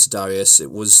time it got to Darius,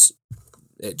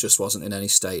 it just wasn't in any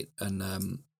state and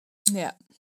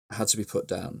had to be put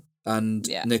down. And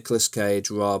Nicolas Cage,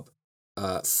 Rob,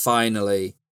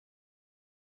 finally,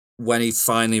 when he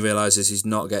finally realizes he's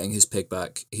not getting his pig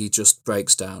back, he just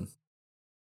breaks down.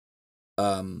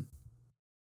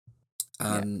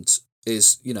 And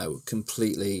is,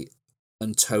 completely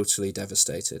and totally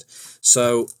devastated.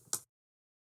 So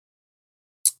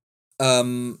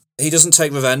he doesn't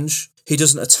take revenge. He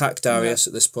doesn't attack Darius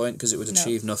at this point because it would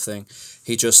achieve nothing.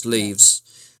 He just leaves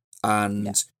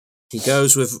and he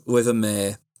goes with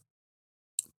Amir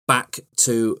back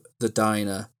to the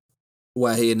diner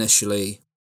where he initially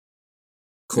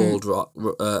called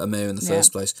Amir in the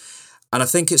first place. And I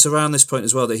think it's around this point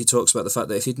as well that he talks about the fact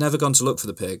that if he'd never gone to look for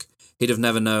the pig, he'd have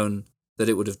never known that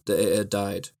it had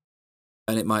died,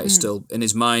 and it might have still, in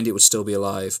his mind, it would still be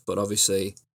alive. But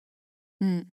obviously,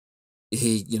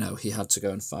 he had to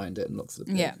go and find it and look for the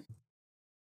pig. Yeah.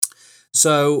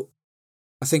 So,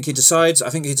 I think he decides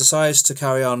to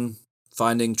carry on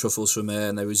finding truffles from Amir,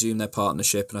 and they resume their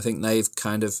partnership. And I think they've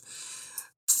kind of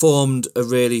formed a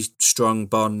really strong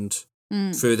bond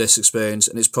through this experience,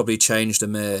 and it's probably changed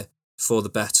Amir for the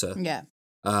better.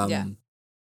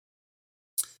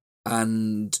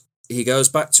 And he goes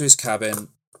back to his cabin.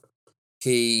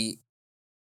 He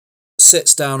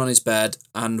sits down on his bed,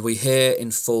 and we hear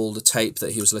in full the tape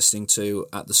that he was listening to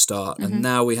at the start. And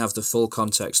now we have the full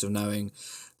context of knowing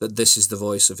that this is the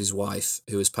voice of his wife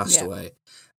who has passed away.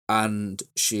 And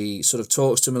she sort of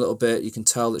talks to him a little bit. You can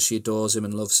tell that she adores him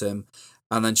and loves him.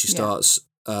 And then she starts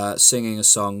singing a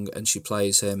song, and she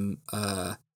plays him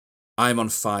I'm on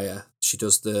Fire. She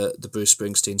does the Bruce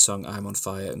Springsteen song I'm on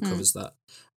Fire and covers that.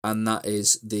 And that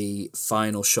is the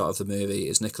final shot of the movie,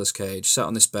 is Nicolas Cage sat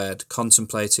on this bed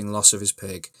contemplating loss of his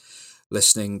pig,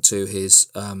 listening to his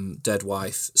dead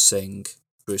wife sing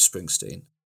Bruce Springsteen.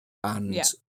 And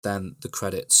then the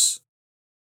credits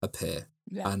appear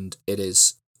and it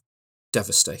is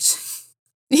devastating.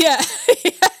 Yeah.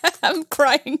 I'm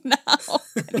crying now.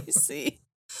 Can you see?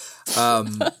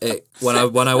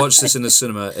 When I watched this in the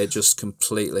cinema, it just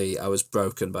completely, I was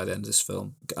broken by the end of this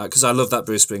film because I love that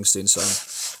Bruce Springsteen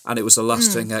song, and it was the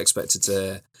last thing I expected to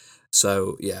hear.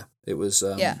 So it was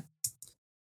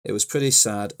it was pretty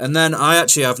sad. And then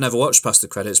I've never watched past the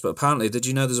credits, but apparently, did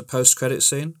you know there's a post-credit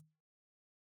scene?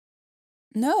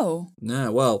 No.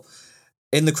 Well,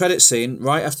 in the credit scene,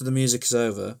 right after the music is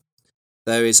over,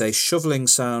 there is a shoveling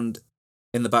sound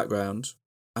in the background.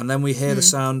 And then we hear the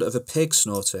sound of a pig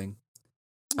snorting,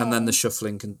 and then the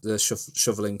shoveling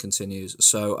continues.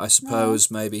 So I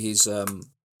suppose maybe he's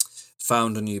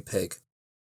found a new pig.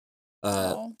 I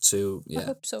hope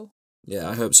so. Yeah,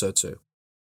 I hope so too.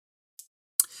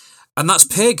 And that's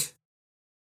Pig.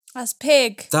 That's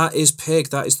Pig. That is Pig.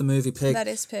 That is the movie Pig. That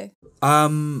is Pig.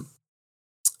 Right,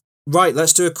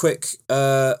 let's do a quick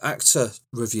actor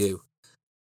review.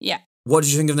 Yeah. What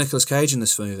did you think of Nicolas Cage in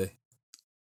this movie?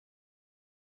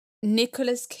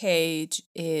 Nicolas Cage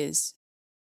is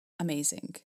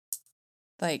amazing.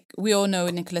 Like, we all know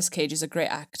Nicolas Cage is a great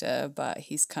actor, but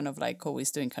he's kind of like always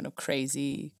doing kind of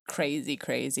crazy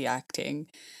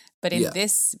acting. But in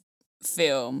this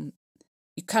film,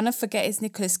 you kind of forget it's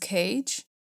Nicolas Cage.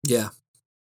 Yeah.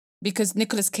 Because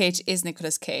Nicolas Cage is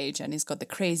Nicolas Cage, and he's got the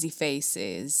crazy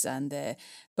faces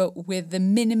but with the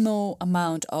minimal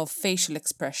amount of facial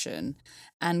expression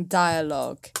and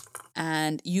dialogue,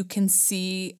 and you can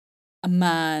see a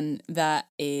man that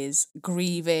is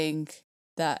grieving,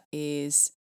 that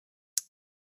is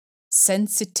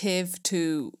sensitive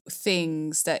to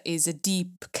things, that is a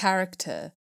deep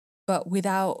character, but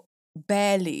without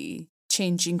barely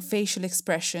changing facial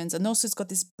expressions. And also, it's got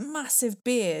this massive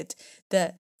beard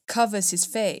that covers his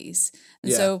face,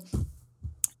 and Yeah. so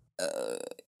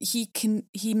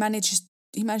he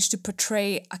managed to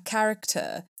portray a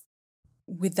character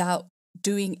without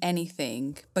doing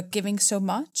anything but giving so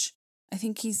much. I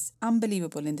think he's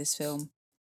unbelievable in this film.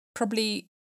 Probably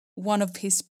one of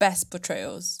his best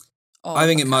portrayals. I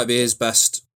think it might be his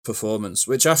best performance,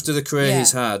 which after the career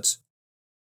he's had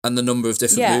and the number of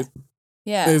different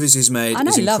movies he's made and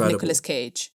is I love incredible. Nicolas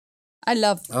Cage. I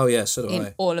love Oh yeah, so do in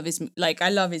I. all of his, like, I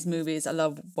love his movies. I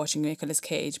love watching Nicolas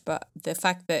Cage, but the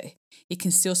fact that he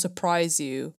can still surprise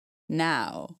you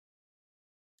now,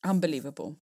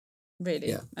 unbelievable,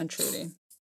 really and truly.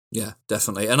 Yeah,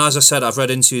 definitely. And as I said, I've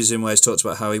read interviews in where he's talked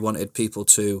about how he wanted people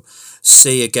to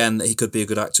see again that he could be a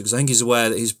good actor, because I think he's aware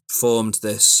that he's formed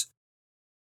this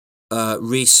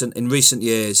in recent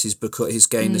years he's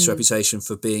gained this reputation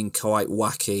for being quite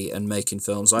wacky and making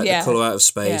films like The Colour Out of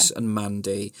Space and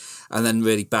Mandy, and then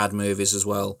really bad movies as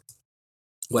well,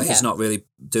 where he's not really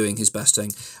doing his best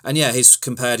thing. And he's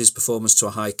compared his performance to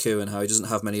a haiku and how he doesn't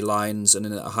have many lines, and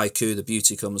in a haiku the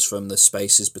beauty comes from the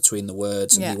spaces between the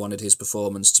words, and he wanted his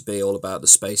performance to be all about the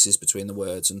spaces between the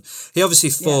words. And he obviously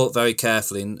thought very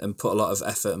carefully and put a lot of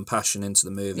effort and passion into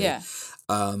the movie.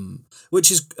 Which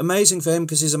is amazing for him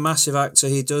because he's a massive actor.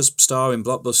 He does star in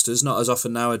blockbusters, not as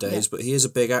often nowadays, but he is a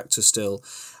big actor still.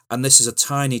 And this is a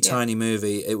tiny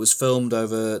movie. It was filmed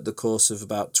over the course of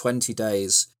about 20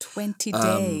 days. 20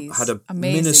 days. Had a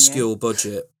Amazing, minuscule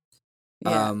budget.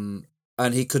 And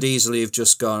he could easily have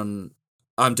just gone,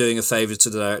 I'm doing a favour to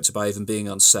the director by even being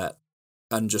on set,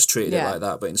 and just treated it like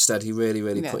that. But instead he really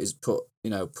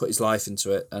put his life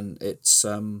into it, and it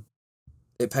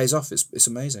pays off. It's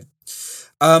amazing.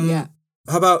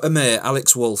 How about Amir,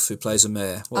 Alex Wolff, who plays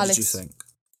Amir? What did you think?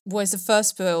 Was the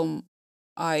first film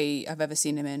I have ever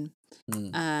seen him in.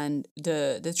 And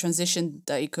the transition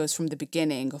that he goes from the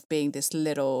beginning of being this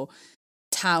little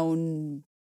town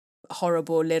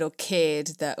horrible little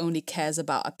kid that only cares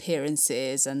about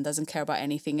appearances and doesn't care about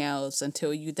anything else,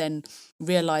 until you then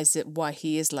realize why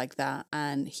he is like that,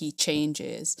 and he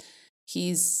changes.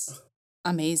 He's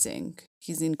amazing.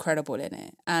 He's incredible in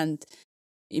it. And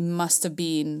it must have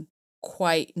been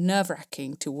quite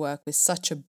nerve-wracking to work with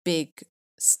such a big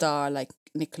star like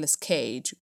Nicolas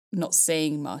Cage, not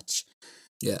saying much,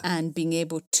 and being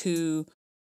able to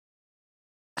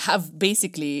have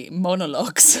basically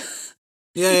monologues.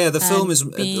 The film is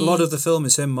a lot of the film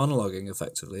is him monologuing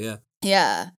effectively.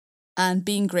 And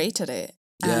being great at it,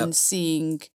 and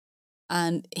seeing,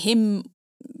 and him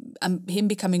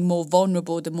becoming more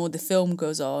vulnerable the more the film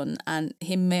goes on, and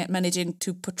him managing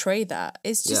to portray that.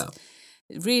 It's just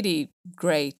really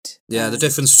great. The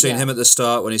difference between him at the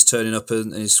start when he's turning up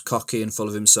and he's cocky and full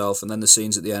of himself, and then the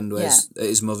scenes at the end where he's at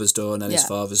his mother's door and then his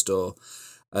father's door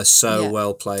are so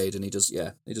well played, and he does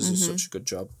such a good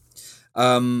job.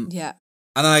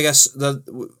 And I guess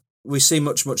we see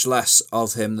much less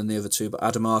of him than the other two, but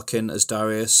Adam Arkin as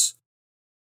Darius,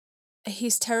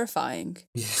 he's terrifying.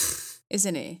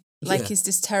 Isn't he? Like, he's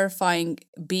this terrifying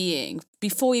being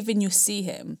before even you see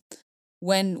him.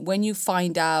 When you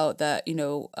find out that,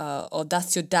 or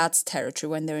that's your dad's territory,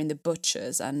 when they're in the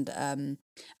butchers, and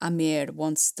Amir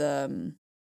wants the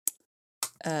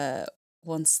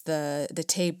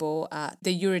table at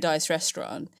the Eurydice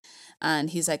restaurant, and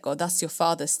he's like, oh, that's your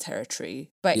father's territory.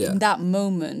 But in that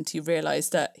moment you realize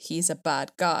that he's a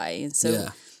bad guy, and so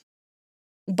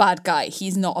bad guy,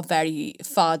 he's not a very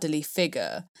fatherly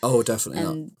figure. Oh, definitely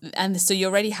not. And so you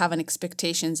already have an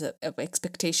expectation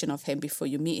of him before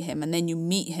you meet him, and then you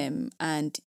meet him,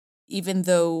 and even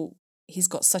though he's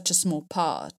got such a small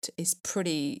part, it's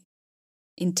pretty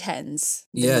intense.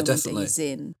 The moment definitely. that he's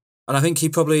in. And I think he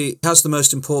probably has the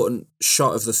most important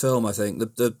shot of the film. I think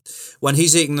the when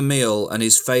he's eating the meal and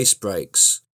his face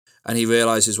breaks and he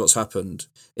realizes what's happened.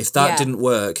 If that didn't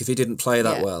work, if he didn't play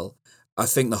that well, I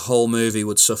think the whole movie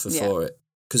would suffer for it,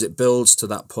 because it builds to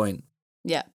that point.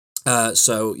 I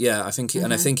think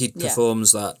and I think he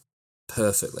performs that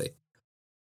perfectly.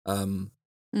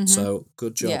 So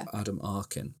good job, Adam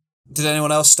Arkin. Did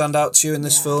anyone else stand out to you in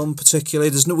this film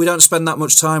particularly? We don't spend that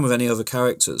much time with any other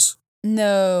characters.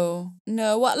 No.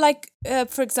 What, like,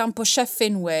 for example, Chef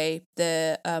Finway,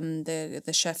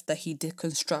 the chef that he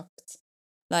deconstructs,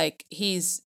 like,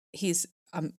 he's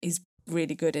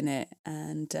really good in it,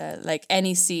 and like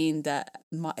any scene that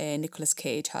Nicolas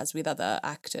Cage has with other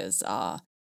actors are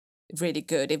really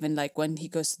good. Even like when he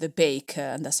goes to the baker,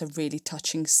 and that's a really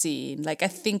touching scene. Like, I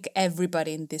think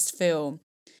everybody in this film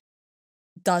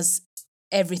does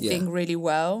everything really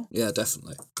well. Yeah,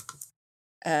 definitely.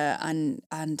 And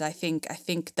I think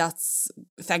that's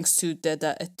thanks to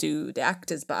the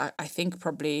actors, but I think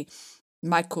probably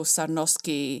Michael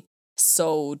Sarnowski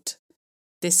sold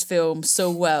this film so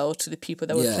well to the people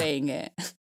that were Yeah. playing it.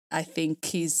 I think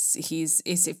he's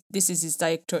if this is his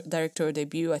directorial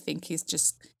debut, I think he's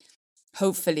just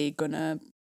hopefully gonna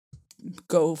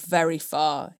go very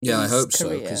far. Yeah, in I his hope so,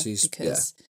 career, because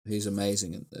because he's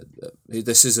amazing. And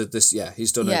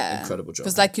he's done an incredible job.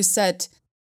 Because like you said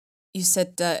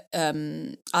that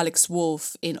Alex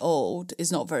Wolff in Old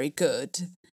is not very good,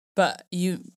 but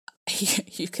you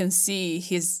can see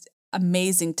his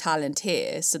amazing talent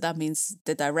here. So that means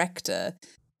the director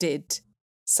did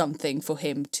something for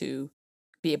him to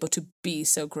be able to be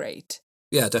so great.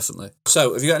 Yeah, definitely.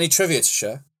 So, have you got any trivia to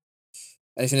share?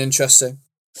 Anything interesting?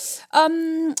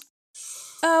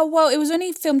 Well, it was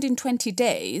only filmed in 20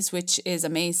 days, which is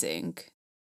amazing.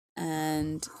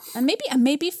 And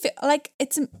maybe like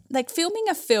it's like filming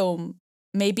a film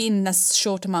maybe in a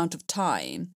short amount of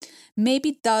time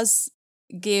maybe does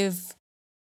give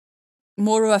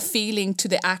more of a feeling to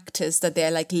the actors that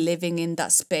they're like living in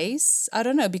that space. I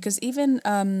don't know, because even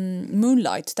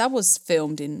Moonlight, that was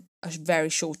filmed in a very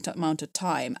short amount of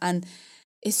time, and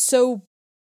it's so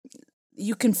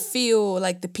you can feel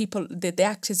like the people, the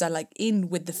actors are like in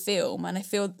with the film, and I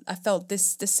felt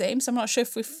this the same. So I'm not sure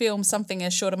if we film something in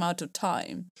a short amount of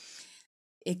time,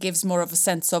 it gives more of a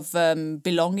sense of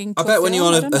belonging to I bet a when film.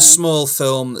 you're I on don't a know. small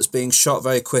film that's being shot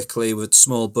very quickly with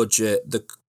small budget, the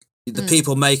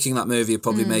people making that movie are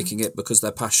probably making it because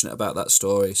they're passionate about that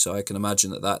story. So I can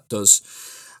imagine that does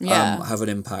have an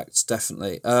impact,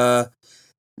 definitely.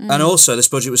 And also, this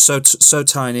budget was so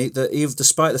tiny that even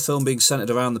despite the film being centered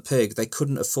around the pig, they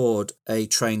couldn't afford a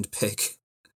trained pig.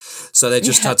 So they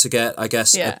just had to get, I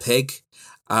guess, a pig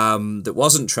that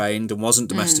wasn't trained and wasn't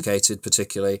domesticated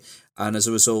particularly. And as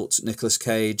a result, Nicolas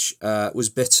Cage was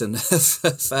bitten a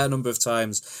fair number of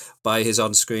times by his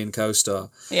on-screen co-star.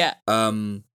 Yeah.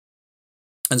 And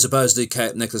supposedly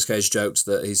Nicolas Cage joked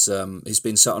that he's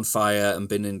been set on fire and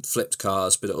been in flipped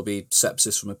cars, but it'll be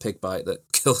sepsis from a pig bite that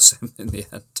kills him in the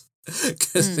end.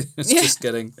 Because he was just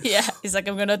getting he's like,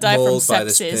 I'm going to die from mauled by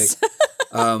sepsis. this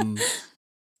pig.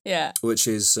 Yeah. Which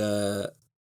is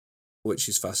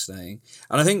fascinating.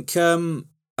 And I think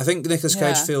Nicolas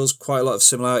Cage feels quite a lot of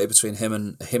similarity between him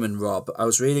and Rob. I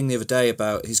was reading the other day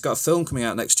about he's got a film coming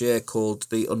out next year called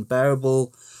The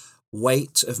Unbearable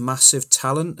Weight of Massive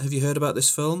Talent. Have you heard about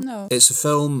this film? No. It's a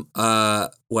film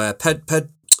where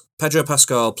Pedro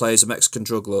Pascal plays a Mexican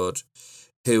drug lord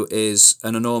who is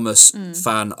an enormous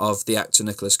fan of the actor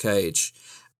Nicolas Cage.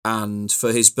 And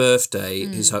for his birthday,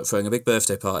 he's throwing a big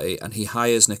birthday party, and he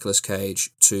hires Nicolas Cage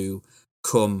to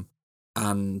come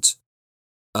and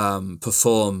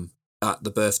perform at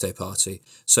the birthday party.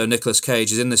 So Nicolas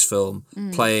Cage is in this film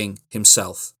playing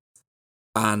himself.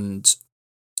 And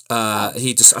I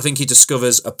think he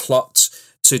discovers a plot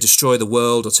to destroy the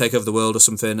world or take over the world or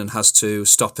something, and has to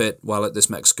stop it while at this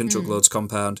Mexican drug lord's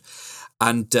compound.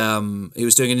 And he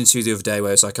was doing an interview the other day where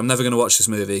he was like, I'm never going to watch this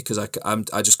movie because I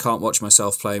just can't watch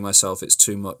myself playing myself. It's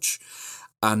too much.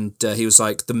 And he was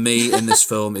like, the me in this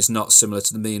film is not similar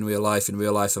to the me in real life. In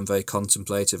real life, I'm very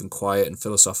contemplative and quiet and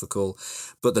philosophical.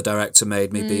 But the director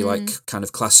made me be like kind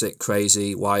of classic,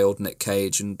 crazy, wild Nick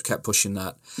Cage, and kept pushing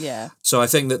that. Yeah. So I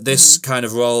think that this kind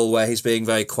of role where he's being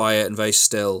very quiet and very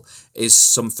still is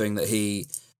something that he,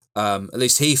 at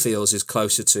least he feels, is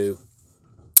closer to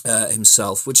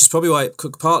himself, which is probably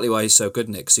partly why he's so good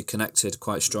in it, because he connected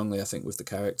quite strongly, I think, with the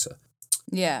character.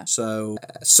 Yeah. So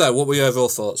what were your overall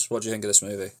thoughts? What do you think of this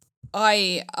movie?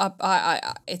 I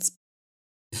it's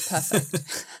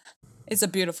perfect. It's a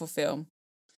beautiful film.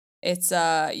 It's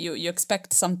you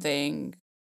expect something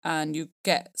and you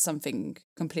get something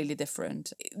completely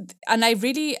different. And it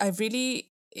really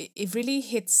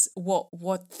hits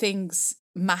what things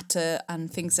matter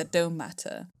and things that don't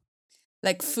matter.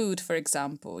 Like food, for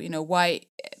example, why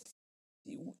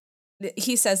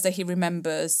he says that he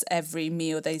remembers every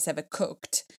meal that he's ever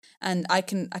cooked, and I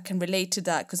can relate to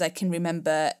that, because I can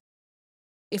remember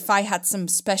if I had some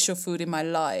special food in my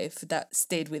life that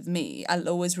stayed with me, I'll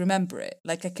always remember it.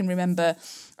 Like I can remember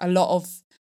a lot of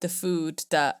the food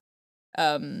that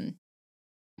that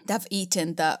I've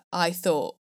eaten that I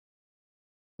thought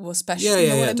was special. You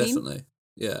know what I mean? Definitely.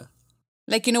 Yeah.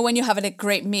 Like, when you have a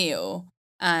great meal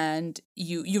and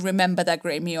you remember that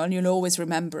great meal, and you'll always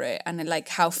remember it, and like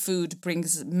how food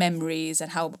brings memories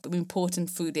and how important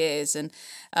food is, and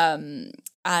I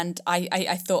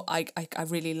thought I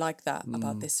really like that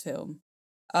about this film.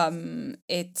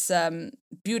 It's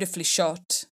beautifully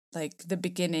shot. Like the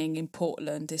beginning in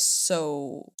Portland is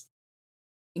so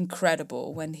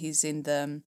incredible when he's in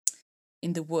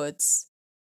the woods,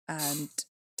 and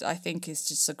I think it's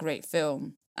just a great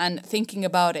film. And thinking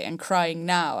about it and crying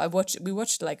now, we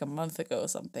watched it like a month ago or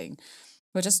something.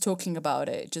 We're just talking about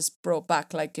it. It just brought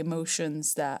back like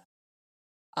emotions that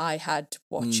I had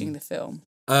watching the film.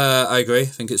 I agree. I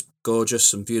think it's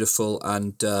gorgeous and beautiful,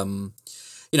 and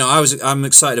you know, I'm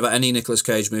excited about any Nicolas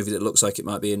Cage movie that looks like it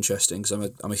might be interesting,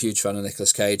 because I'm a huge fan of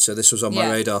Nicolas Cage. So this was on my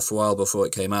radar for a while before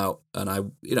it came out, and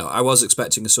I was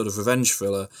expecting a sort of revenge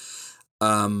thriller,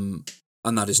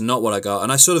 and that is not what I got.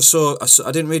 And I sort of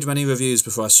I didn't read many reviews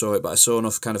before I saw it, but I saw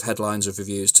enough kind of headlines of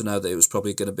reviews to know that it was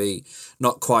probably going to be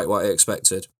not quite what I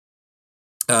expected.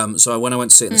 So when I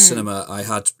went to see it in the cinema, I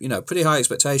had, pretty high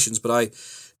expectations, but I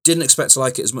didn't expect to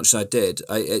like it as much as I did.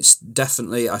 It's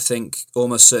definitely, I think,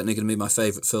 almost certainly going to be my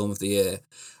favourite film of the year.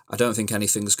 I don't think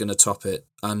anything's going to top it.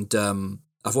 And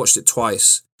I've watched it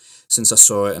twice since I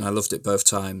saw it, and I loved it both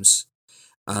times.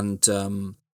 And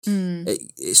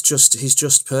he's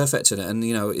just perfect in it. And,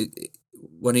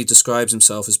 when he describes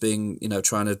himself as being,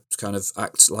 trying to kind of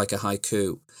act like a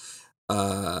haiku,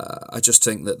 I just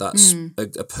think that that's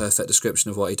a perfect description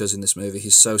of what he does in this movie.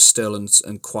 He's so still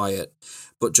and quiet,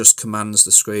 but just commands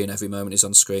the screen every moment he's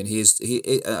on screen.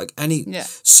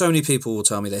 So many people will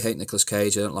tell me they hate Nicolas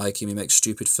Cage. They don't like him. He makes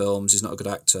stupid films. He's not a good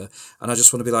actor. And I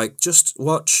just want to be like, just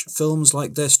watch films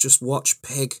like this. Just watch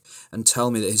Pig and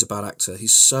tell me that he's a bad actor.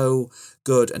 He's so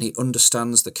good, and he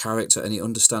understands the character, and he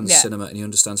understands cinema, and he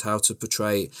understands how to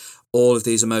portray all of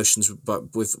these emotions,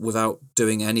 but without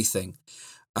doing anything.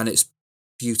 And it's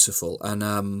beautiful, and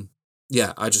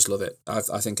I just love it. I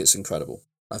think it's incredible.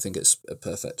 I think it's a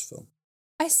perfect film.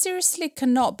 I seriously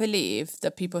cannot believe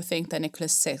that people think that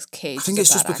Nicolas Cage. I think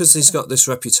it's just because he's got this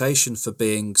reputation for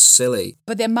being silly.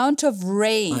 But the amount of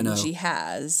range he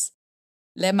has,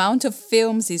 the amount of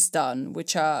films he's done,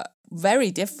 which are very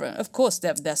different. Of course,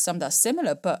 there's some that are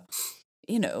similar, but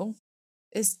he's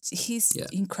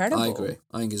incredible. I agree.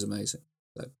 I think he's amazing.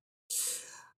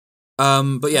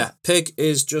 But yeah, Pig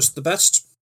is just the best.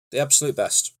 The absolute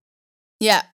best.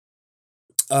 Yeah.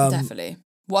 Definitely.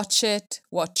 Watch it.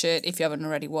 If you haven't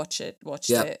already watched it.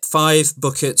 5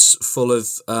 buckets full of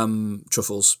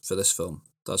truffles for this film.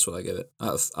 That's what I give it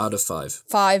out of 5.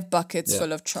 5 buckets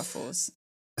full of truffles.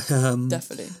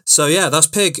 Definitely. So yeah, that's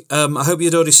Pig. I hope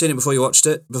you'd already seen it before you watched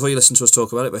it, before you listened to us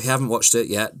talk about it. But if you haven't watched it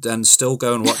yet, then still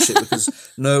go and watch it, because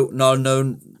no,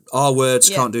 our words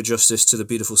can't do justice to the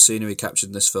beautiful scenery captured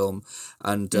in this film,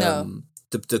 and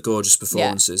the gorgeous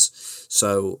performances.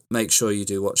 So make sure you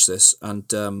do watch this, and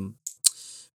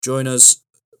join us,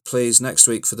 please, next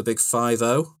week for the big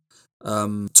 5-0.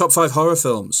 Top 5 horror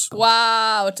films.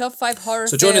 Wow, top 5 horror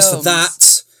films. So join us for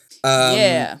that.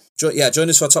 Join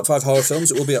us for our top 5 horror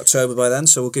films. It will be October by then,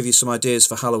 so we'll give you some ideas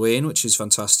for Halloween, which is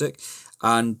fantastic.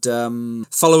 And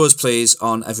follow us, please,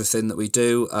 on everything that we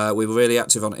do. We were really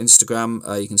active on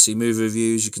Instagram. You can see movie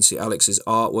reviews. You can see Alex's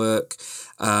artwork.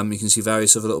 You can see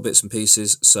various other little bits and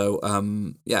pieces. So,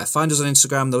 find us on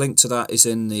Instagram. The link to that is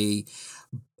in the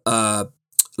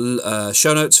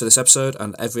show notes for this episode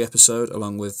and every episode,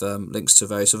 along with links to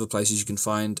various other places you can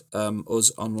find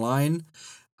us online.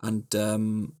 And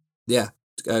go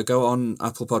on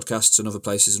Apple Podcasts and other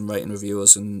places and rate and review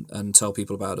us, and tell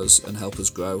people about us and help us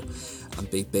grow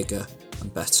and be bigger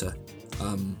and better.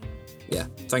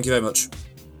 Thank you very much.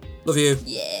 Love you.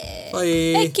 Yeah.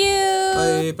 Bye. Thank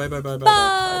you. Bye.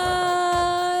 Bye.